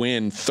get a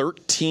win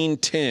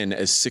 13-10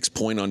 as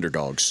 6-point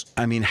underdogs.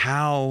 I mean,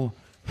 how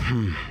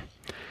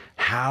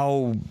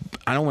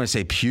I don't want to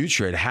say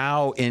putrid,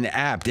 how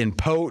inept,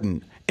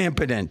 impotent,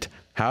 impotent,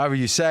 however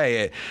you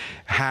say it,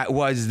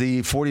 was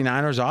the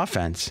 49ers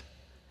offense,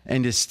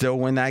 and to still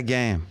win that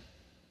game.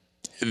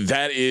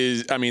 That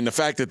is, I mean, the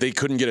fact that they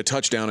couldn't get a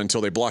touchdown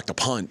until they blocked a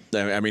punt.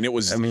 I mean, it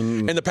was.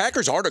 And the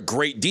Packers aren't a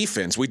great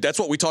defense. That's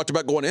what we talked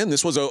about going in.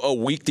 This was a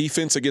weak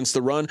defense against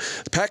the run.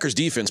 The Packers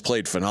defense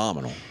played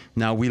phenomenal.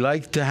 Now, we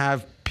like to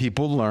have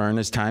people learn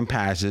as time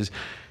passes.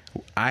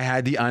 I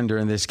had the under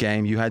in this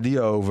game. You had the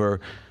over.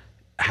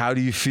 How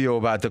do you feel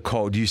about the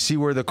cold? Do you see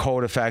where the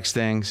cold affects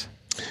things?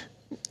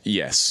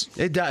 Yes.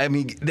 It does. I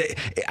mean,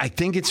 I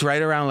think it's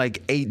right around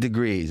like 8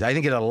 degrees. I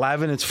think at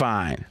 11, it's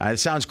fine. It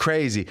sounds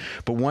crazy.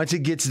 But once it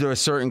gets to a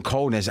certain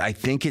coldness, I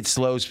think it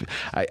slows.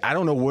 I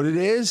don't know what it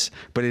is,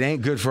 but it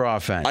ain't good for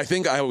offense. I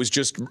think I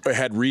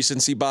had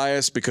recency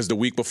bias because the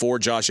week before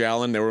Josh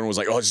Allen, everyone was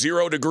like,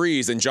 0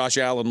 degrees. And Josh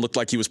Allen looked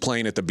like he was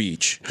playing at the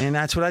beach. And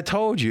that's what I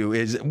told you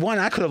is, one,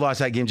 I could have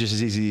lost that game just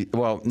as easy.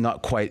 Well,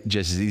 not quite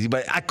just as easy,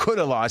 but I could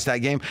have lost that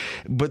game.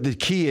 But the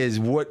key is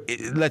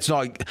let's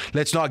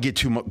not get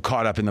too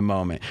caught up in the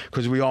moment,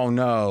 because we all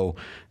know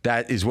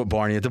that is what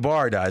Barney at the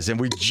bar does, and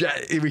we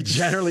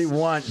generally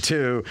want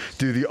to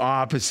do the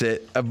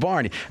opposite of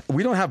Barney.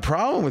 We don't have a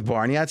problem with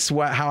Barney. That's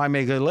how I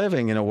make a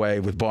living in a way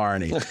with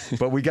Barney.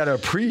 But we got to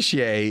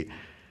appreciate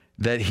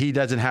that he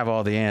doesn't have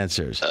all the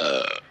answers.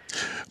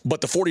 But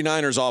the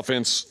 49ers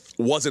offense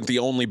wasn't the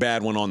only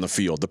bad one on the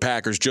field. The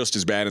Packers just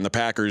as bad, and the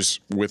Packers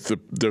with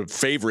the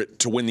favorite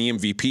to win the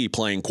MVP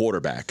playing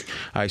quarterback.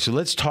 All right, so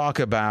let's talk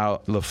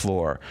about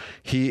LaFleur.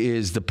 He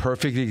is the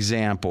perfect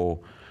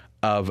example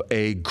of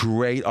a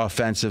great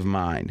offensive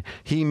mind.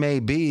 He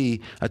may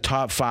be a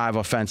top 5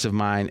 offensive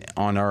mind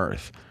on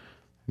earth.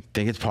 I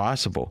think it's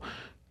possible.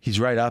 He's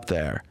right up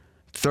there.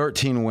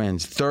 13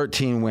 wins,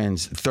 13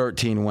 wins,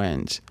 13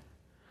 wins.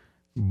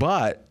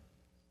 But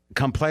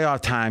come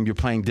playoff time, you're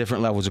playing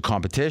different levels of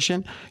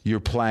competition.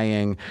 You're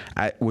playing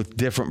with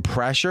different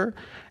pressure.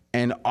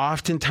 And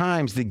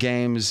oftentimes the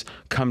games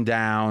come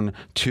down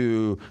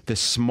to the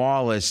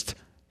smallest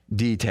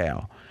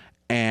detail.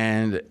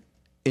 And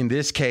in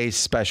this case,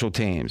 special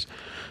teams.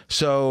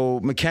 So,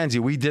 Mackenzie,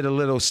 we did a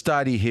little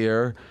study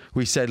here.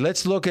 We said,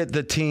 let's look at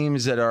the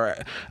teams that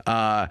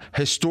are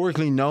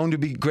historically known to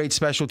be great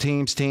special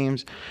teams,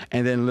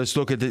 and then let's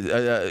look at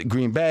the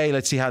Green Bay.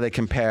 Let's see how they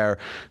compare.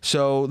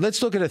 So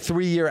let's look at a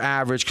 3-year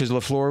average, because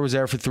LaFleur was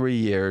there for 3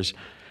 years,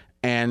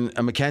 and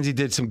Mackenzie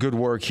did some good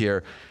work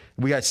here.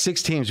 We got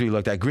 6 teams we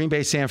looked at: Green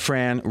Bay, San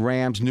Fran,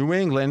 Rams, New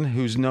England,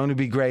 who's known to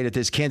be great at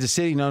this, Kansas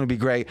City, known to be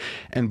great,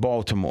 and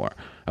Baltimore.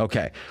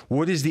 Okay,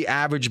 what is the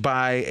average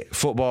by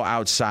Football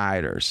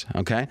Outsiders?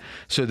 Okay,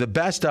 so the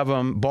best of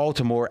them,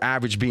 Baltimore,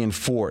 average being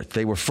 4th.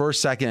 They were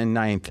 1st, 2nd, and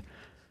 9th.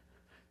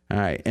 All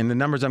right, and the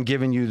numbers I'm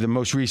giving you, the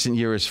most recent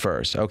year is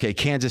 1st. Okay,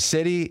 Kansas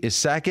City is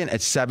 2nd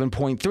at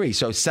 7.3,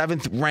 so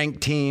 7th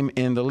ranked team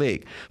in the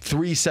league.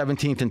 3,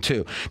 17th, and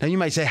 2. Now you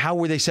might say, how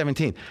were they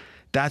 17th?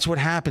 That's what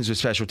happens with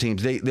special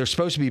teams. They're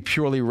supposed to be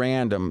purely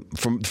random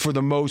for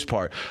the most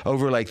part.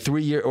 Over like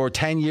 3 years or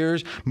 10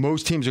 years,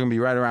 most teams are going to be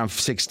right around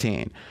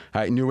 16.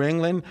 All right, New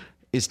England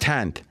is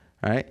 10th.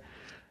 All right,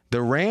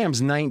 the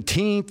Rams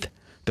 19th,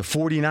 the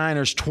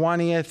 49ers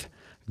 20th,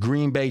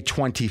 Green Bay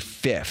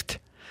 25th.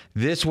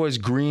 This was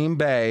Green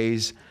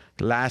Bay's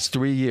last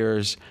 3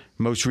 years,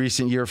 most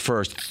recent year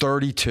 1st,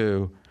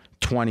 32,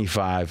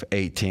 25,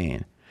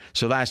 18.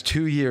 So last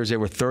 2 years, they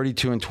were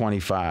 32 and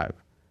 25.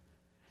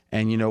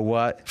 And you know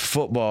what?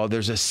 Football,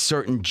 there's a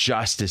certain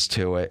justice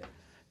to it.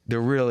 There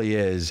really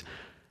is,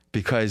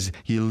 because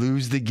you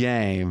lose the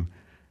game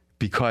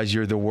because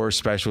you're the worst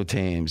special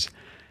teams.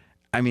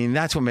 I mean,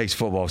 that's what makes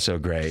football so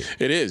great.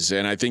 It is,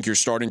 and I think you're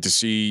starting to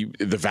see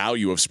the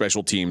value of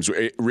special teams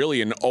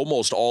really in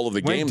almost all of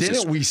the When games.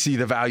 didn't we see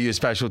the value of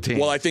special teams?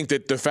 Well, I think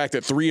that the fact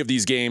that 3 of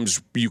these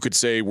games you could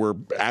say were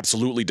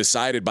absolutely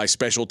decided by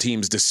special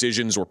teams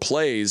decisions or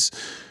plays,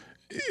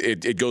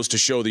 it goes to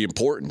show the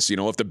importance. You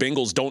know, if the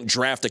Bengals don't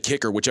draft a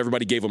kicker, which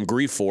everybody gave them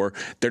grief for,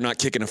 they're not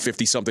kicking a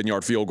 50-something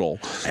yard field goal.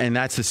 And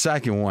that's the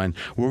second one.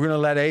 We're going to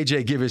let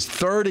AJ give his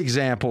third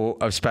example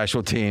of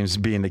special teams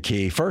being the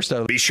key. First,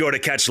 though, Be sure to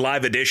catch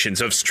live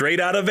editions of Straight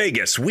Outta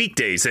Vegas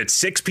weekdays at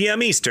 6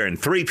 p.m. Eastern,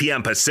 3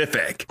 p.m.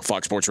 Pacific.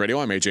 Fox Sports Radio,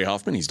 I'm AJ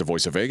Hoffman. He's the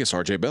voice of Vegas,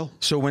 RJ Bell.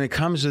 so when it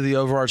comes to the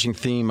overarching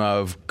theme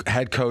of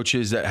head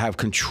coaches that have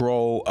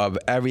control of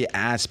every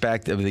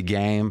aspect of the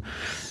game,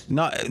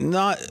 not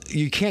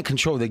you can't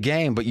control the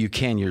game, but you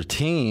can your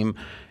team.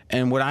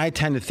 And what I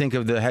tend to think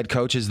of the head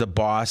coach as the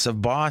boss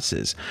of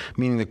bosses,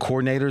 meaning the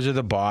coordinators are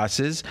the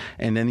bosses,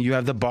 and then you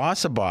have the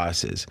boss of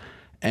bosses.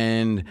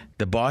 And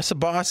the boss of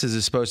bosses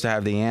is supposed to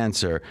have the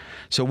answer.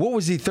 So what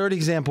was the third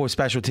example of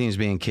special teams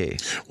being key?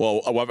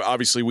 Well,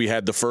 obviously we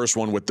had the first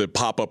one with the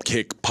pop-up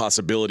kick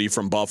possibility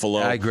from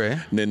Buffalo. I agree.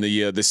 And then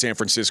the San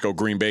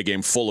Francisco-Green Bay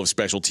game full of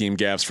special team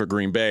gaffes for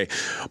Green Bay.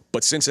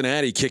 But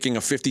Cincinnati kicking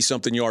a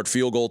 50-something yard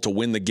field goal to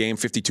win the game,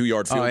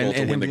 52-yard field goal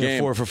to win the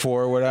game. 4 for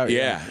 4 or whatever.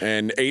 Yeah,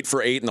 and 8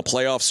 for 8 in the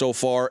playoffs so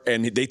far.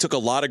 And they took a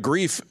lot of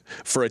grief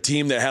for a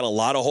team that had a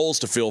lot of holes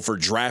to fill for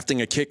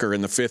drafting a kicker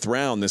in the 5th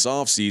round this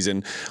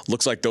offseason.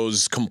 Looks like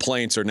those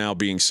complaints are now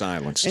being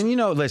silenced. And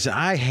listen,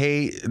 I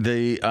hate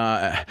the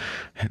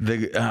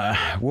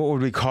what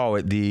would we call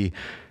it? The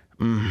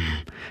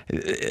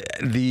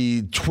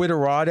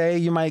Twitterati,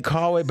 you might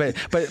call it, but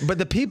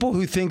the people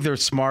who think they're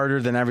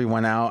smarter than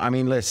everyone else. I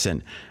mean,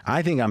 listen,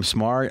 I think I'm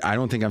smart. I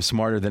don't think I'm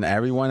smarter than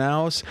everyone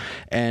else.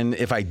 And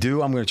if I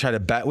do, I'm going to try to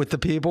bet with the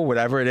people,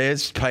 whatever it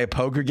is, play a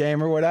poker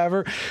game or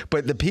whatever.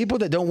 But the people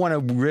that don't want to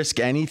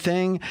risk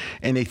anything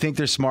and they think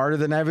they're smarter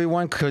than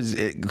everyone because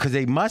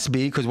they must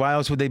be, because why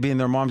else would they be in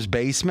their mom's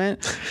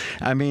basement?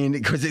 I mean,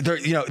 because they're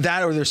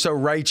that, or they're so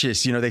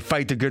righteous, they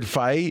fight the good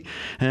fight.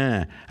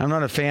 I'm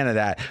not a fan of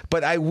that.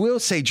 But I will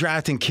say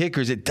drafting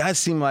kickers, it does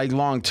seem like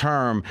long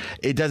term,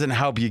 it doesn't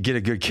help you get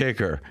a good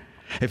kicker.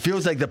 It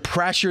feels like the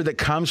pressure that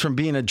comes from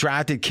being a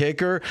drafted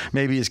kicker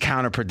maybe is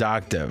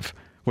counterproductive.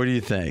 What do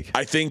you think?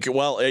 I think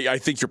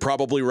you're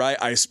probably right.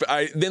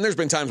 Then there's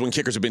been times when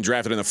kickers have been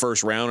drafted in the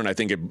 1st round, and I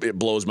think it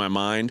blows my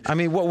mind. I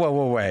mean,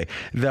 wait.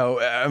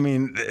 Though, I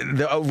mean,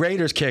 the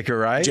Raiders kicker,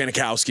 right?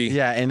 Janikowski.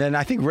 Yeah, and then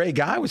I think Ray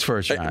Guy was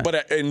 1st round.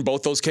 But in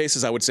both those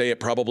cases, I would say it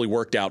probably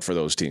worked out for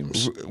those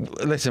teams.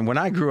 Listen, when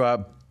I grew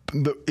up,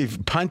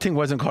 if punting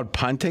wasn't called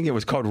punting, it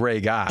was called Ray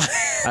Guy.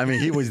 I mean,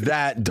 he was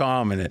that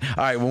dominant.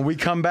 All right, when we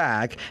come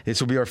back, this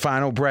will be our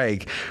final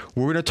break.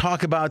 We're going to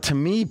talk about, to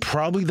me,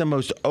 probably the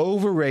most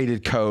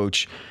overrated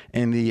coach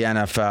in the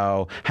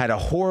NFL. Had a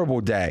horrible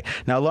day.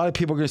 Now, a lot of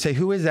people are going to say,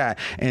 who is that?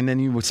 And then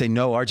you would say,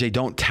 no, RJ,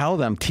 don't tell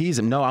them, tease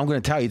them. No, I'm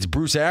going to tell you, it's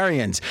Bruce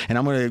Arians, and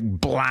I'm going to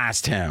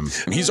blast him.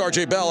 He's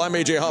RJ Bell. I'm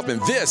AJ Hoffman.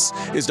 This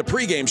is the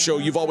pregame show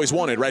you've always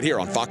wanted right here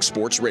on Fox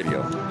Sports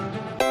Radio.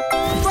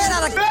 Straight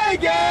out of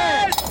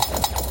Vegas!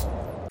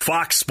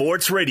 Fox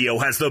Sports Radio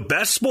has the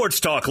best sports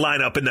talk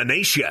lineup in the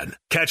nation.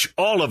 Catch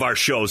all of our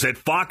shows at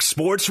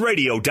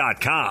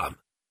foxsportsradio.com.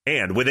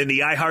 And within the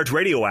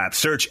iHeartRadio app,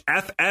 search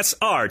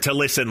FSR to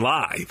listen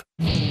live.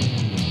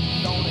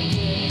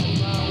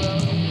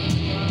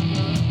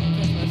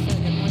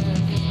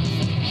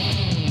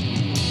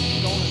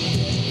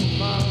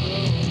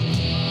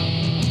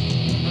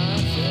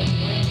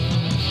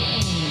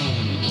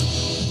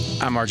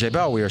 I'm RJ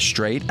Bell. We are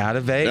straight out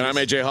of Vegas. And I'm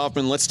AJ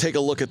Hoffman. Let's take a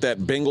look at that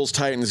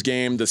Bengals-Titans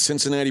game. The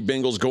Cincinnati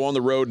Bengals go on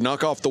the road,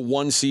 knock off the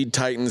 1-seed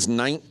Titans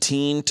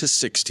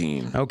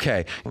 19-16.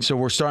 Okay, so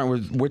we're starting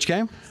with which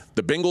game?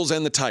 The Bengals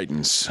and the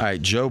Titans. All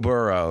right, Joe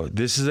Burrow.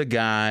 This is a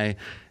guy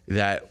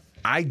that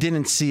I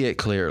didn't see it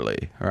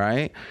clearly,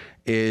 right?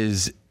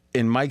 Is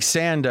in Mike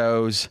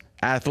Sando's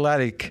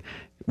athletic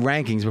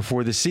rankings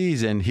before the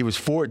season, he was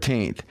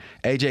 14th.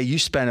 AJ, you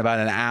spent about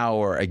an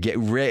hour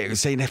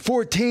saying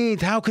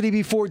 14th. How could he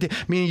be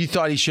 14th? Meaning you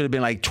thought he should have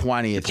been like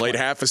 20th. He played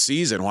half a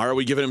season. Why are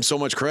we giving him so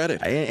much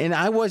credit? And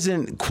I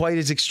wasn't quite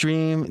as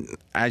extreme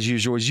as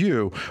usual as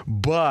you,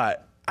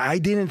 but I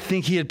didn't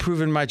think he had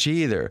proven much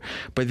either.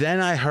 But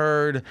then I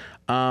heard,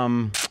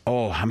 I'm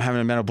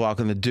having a mental block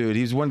on the dude.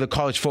 He's one of the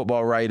college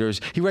football writers.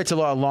 He writes a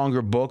lot of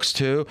longer books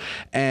too.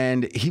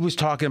 And he was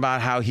talking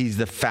about how he's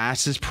the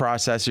fastest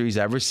processor he's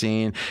ever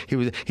seen.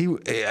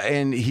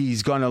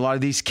 He's gone to a lot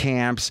of these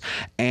camps,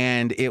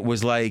 and it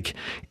was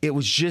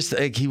just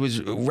like he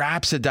was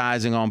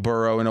rhapsodizing on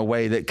Burrow in a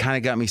way that kind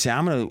of got me saying,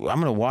 I'm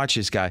gonna watch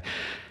this guy,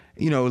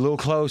 a little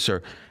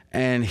closer.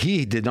 And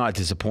he did not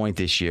disappoint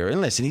this year. And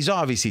listen, he's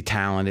obviously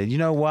talented. You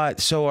know what?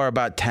 So are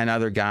about 10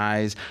 other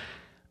guys.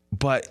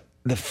 But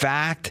the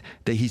fact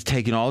that he's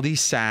taking all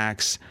these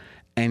sacks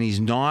and he's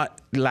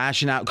not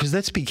lashing out, because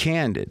let's be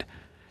candid,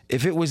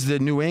 if it was the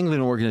New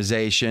England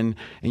organization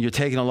and you're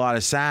taking a lot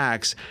of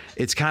sacks,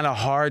 it's kind of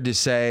hard to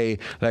say,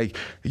 like,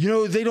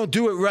 they don't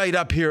do it right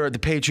up here at the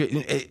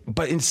Patriots.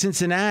 But in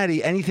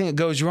Cincinnati, anything that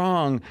goes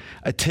wrong,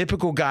 a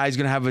typical guy is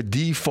going to have a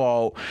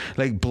default,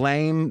 like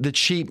blame the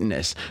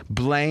cheapness,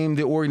 blame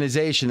the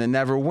organization that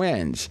never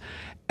wins.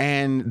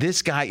 And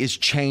this guy is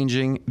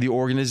changing the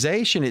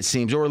organization, it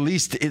seems, or at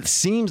least it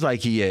seems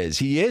like he is.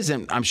 He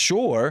isn't, I'm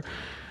sure.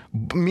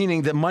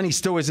 Meaning that money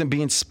still isn't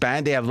being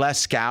spent. They have less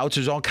scouts.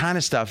 There's all kind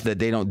of stuff that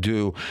they don't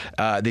do.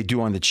 They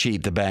do on the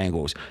cheap, the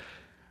Bengals.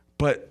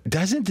 But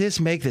doesn't this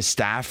make the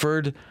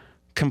Stafford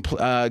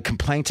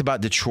complaints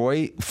about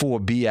Detroit full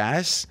of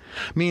BS?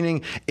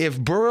 Meaning, if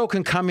Burrow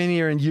can come in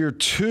here in year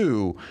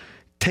 2,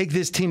 take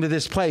this team to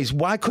this place,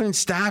 why couldn't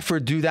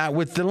Stafford do that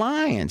with the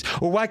Lions?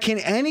 Or why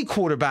can't any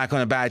quarterback on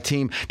a bad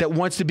team that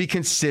wants to be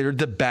considered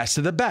the best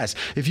of the best?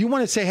 If you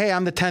want to say, hey,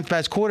 I'm the 10th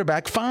best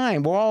quarterback,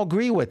 fine, we'll all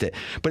agree with it.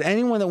 But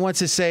anyone that wants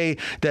to say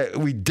that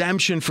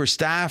redemption for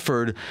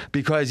Stafford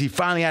because he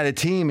finally had a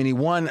team and he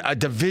won a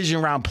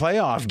division round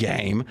playoff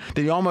game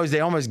that they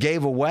almost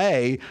gave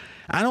away,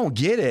 I don't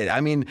get it. I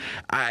mean,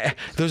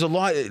 there's a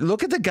lot.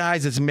 Look at the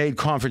guys that's made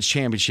conference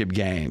championship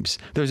games.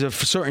 There's a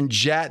certain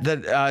Jet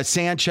that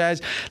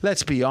Sanchez.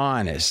 Let's be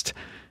honest,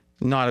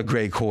 not a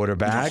great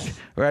quarterback,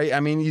 right?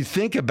 I mean, you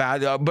think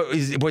about it, but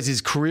was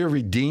his career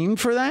redeemed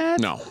for that?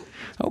 No.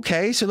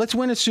 Okay, so let's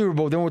win a Super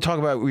Bowl, then we'll talk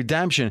about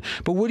redemption.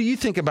 But what do you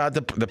think about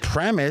the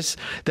premise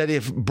that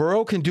if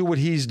Burrow can do what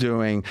he's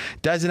doing,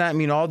 doesn't that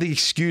mean all the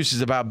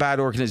excuses about bad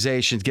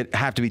organizations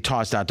have to be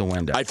tossed out the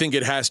window? I think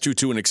it has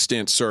to an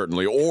extent,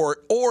 certainly.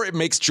 Or it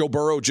makes Joe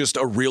Burrow just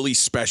a really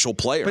special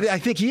player. But I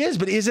think he is.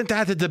 But isn't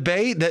that the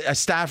debate, that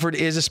Stafford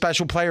is a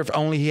special player if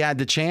only he had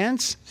the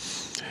chance?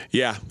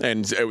 Yeah,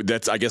 and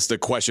that's, I guess, the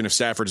question if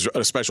Stafford's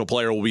a special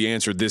player will be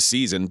answered this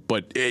season.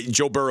 But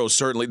Joe Burrow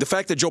certainly, the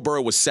fact that Joe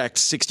Burrow was sacked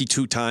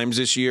 62 times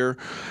this year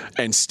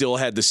and still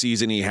had the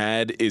season he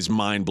had is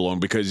mind-blowing,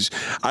 because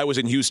I was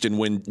in Houston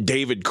when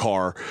David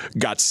Carr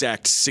got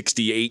sacked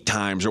 68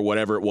 times or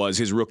whatever it was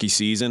his rookie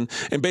season,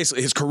 and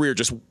basically his career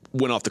just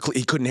went off the cliff.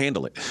 He couldn't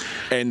handle it.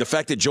 And the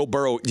fact that Joe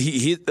Burrow,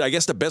 he I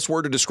guess the best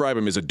word to describe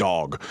him is a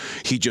dog.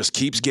 He just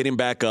keeps getting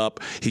back up.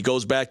 He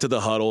goes back to the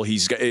huddle.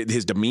 His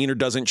demeanor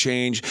doesn't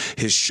change.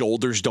 His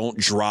shoulders don't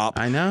drop.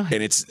 I know.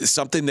 And it's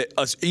something that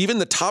even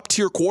the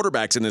top-tier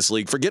quarterbacks in this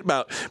league, forget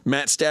about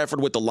Matt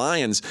Stafford with the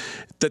Lions,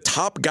 the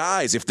top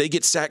guys, if they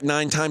get sacked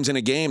 9 times in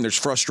a game, there's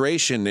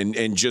frustration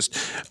and just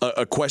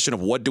a question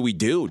of what do we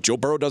do? Joe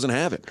Burrow doesn't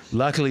have it.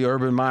 Luckily,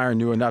 Urban Meyer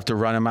knew enough to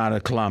run him out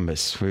of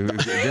Columbus. We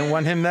didn't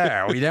want him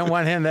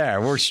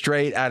there. We're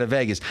straight out of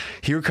Vegas.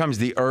 Here comes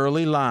the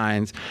early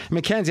lines.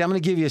 Mackenzie, I'm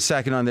going to give you a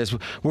second on this. We're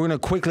going to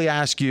quickly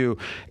ask you,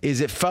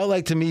 it felt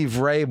like to me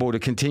Vrabel, to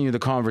continue the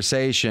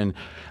conversation,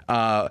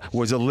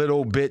 was a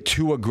little bit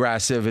too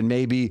aggressive and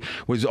maybe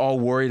was all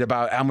worried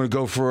about, I'm going to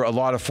go for a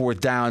lot of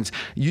fourth downs.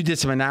 You did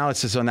some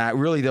analysis on that.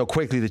 Really, though,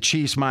 quickly, the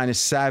Chiefs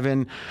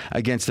 -7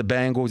 against the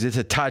Bengals. It's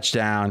a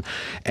touchdown.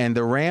 And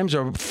the Rams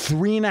are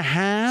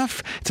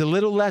 3.5. It's a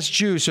little less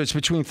juice, so it's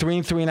between 3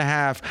 and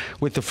 3.5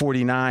 with the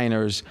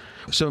 49ers.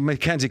 So,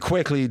 Mackenzie,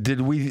 quickly,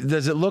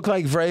 does it look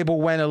like Vrabel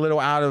went a little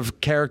out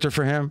of character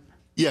for him?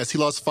 Yes, he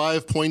lost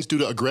 5 points due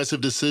to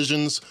aggressive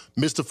decisions,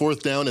 missed a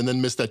fourth down, and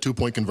then missed that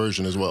 2-point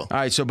conversion as well. All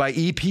right, so by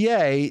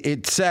EPA,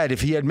 it said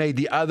if he had made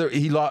the other,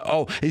 he lost.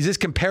 Oh, is this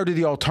compared to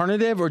the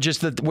alternative or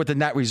just what the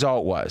net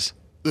result was?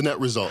 The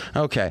net result.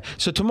 Okay.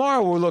 So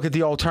tomorrow we'll look at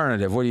the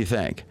alternative. What do you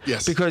think?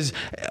 Yes. Because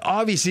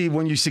obviously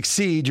when you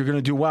succeed, you're going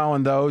to do well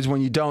on those. When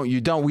you don't,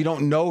 you don't. We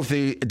don't know if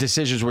the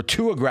decisions were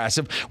too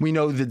aggressive. We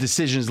know the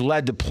decisions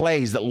led to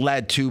plays that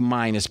led to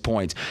minus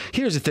points.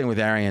 Here's the thing with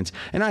Arians,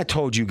 and I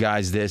told you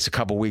guys this a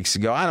couple weeks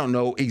ago. I don't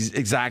know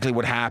exactly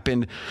what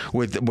happened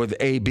with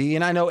AB,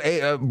 and I know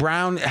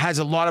Brown has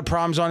a lot of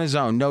problems on his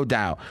own, no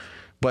doubt.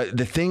 But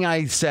the thing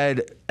I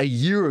said a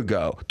year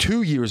ago,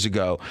 2 years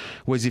ago,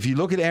 was if you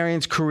look at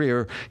Arians'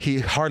 career, he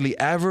hardly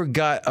ever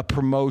got a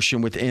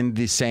promotion within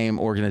the same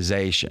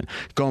organization,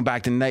 going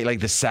back to like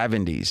the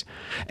 70s.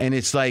 And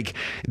it's like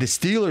the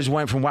Steelers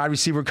went from wide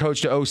receiver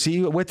coach to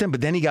OC with him,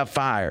 but then he got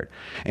fired.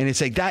 And it's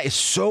like that is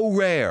so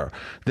rare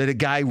that a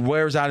guy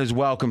wears out his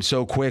welcome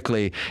so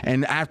quickly.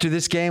 And after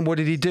this game, what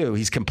did he do?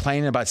 He's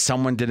complaining about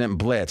someone didn't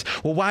blitz.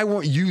 Well, why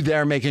weren't you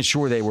there making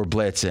sure they were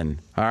blitzing?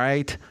 All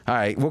right?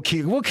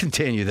 We'll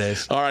continue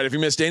this. All right, if you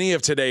missed any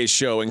of today's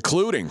show,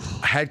 including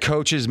head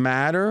coaches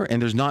matter,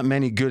 and there's not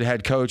many good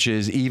head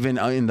coaches even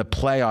in the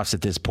playoffs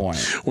at this point.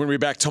 We're going to be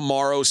back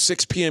tomorrow,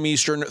 6 p.m.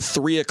 Eastern,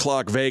 3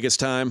 o'clock Vegas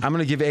time. I'm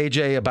going to give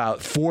AJ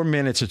about 4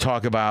 minutes to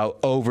talk about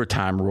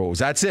overtime rules.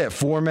 That's it,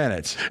 4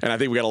 minutes. And I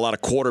think we got a lot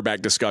of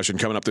quarterback discussion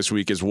coming up this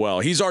week as well.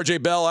 He's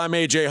RJ Bell. I'm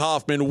AJ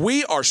Hoffman.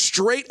 We are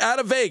straight out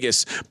of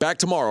Vegas. Back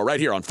tomorrow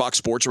right here on Fox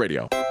Sports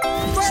Radio.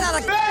 Straight out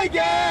of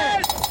Vegas!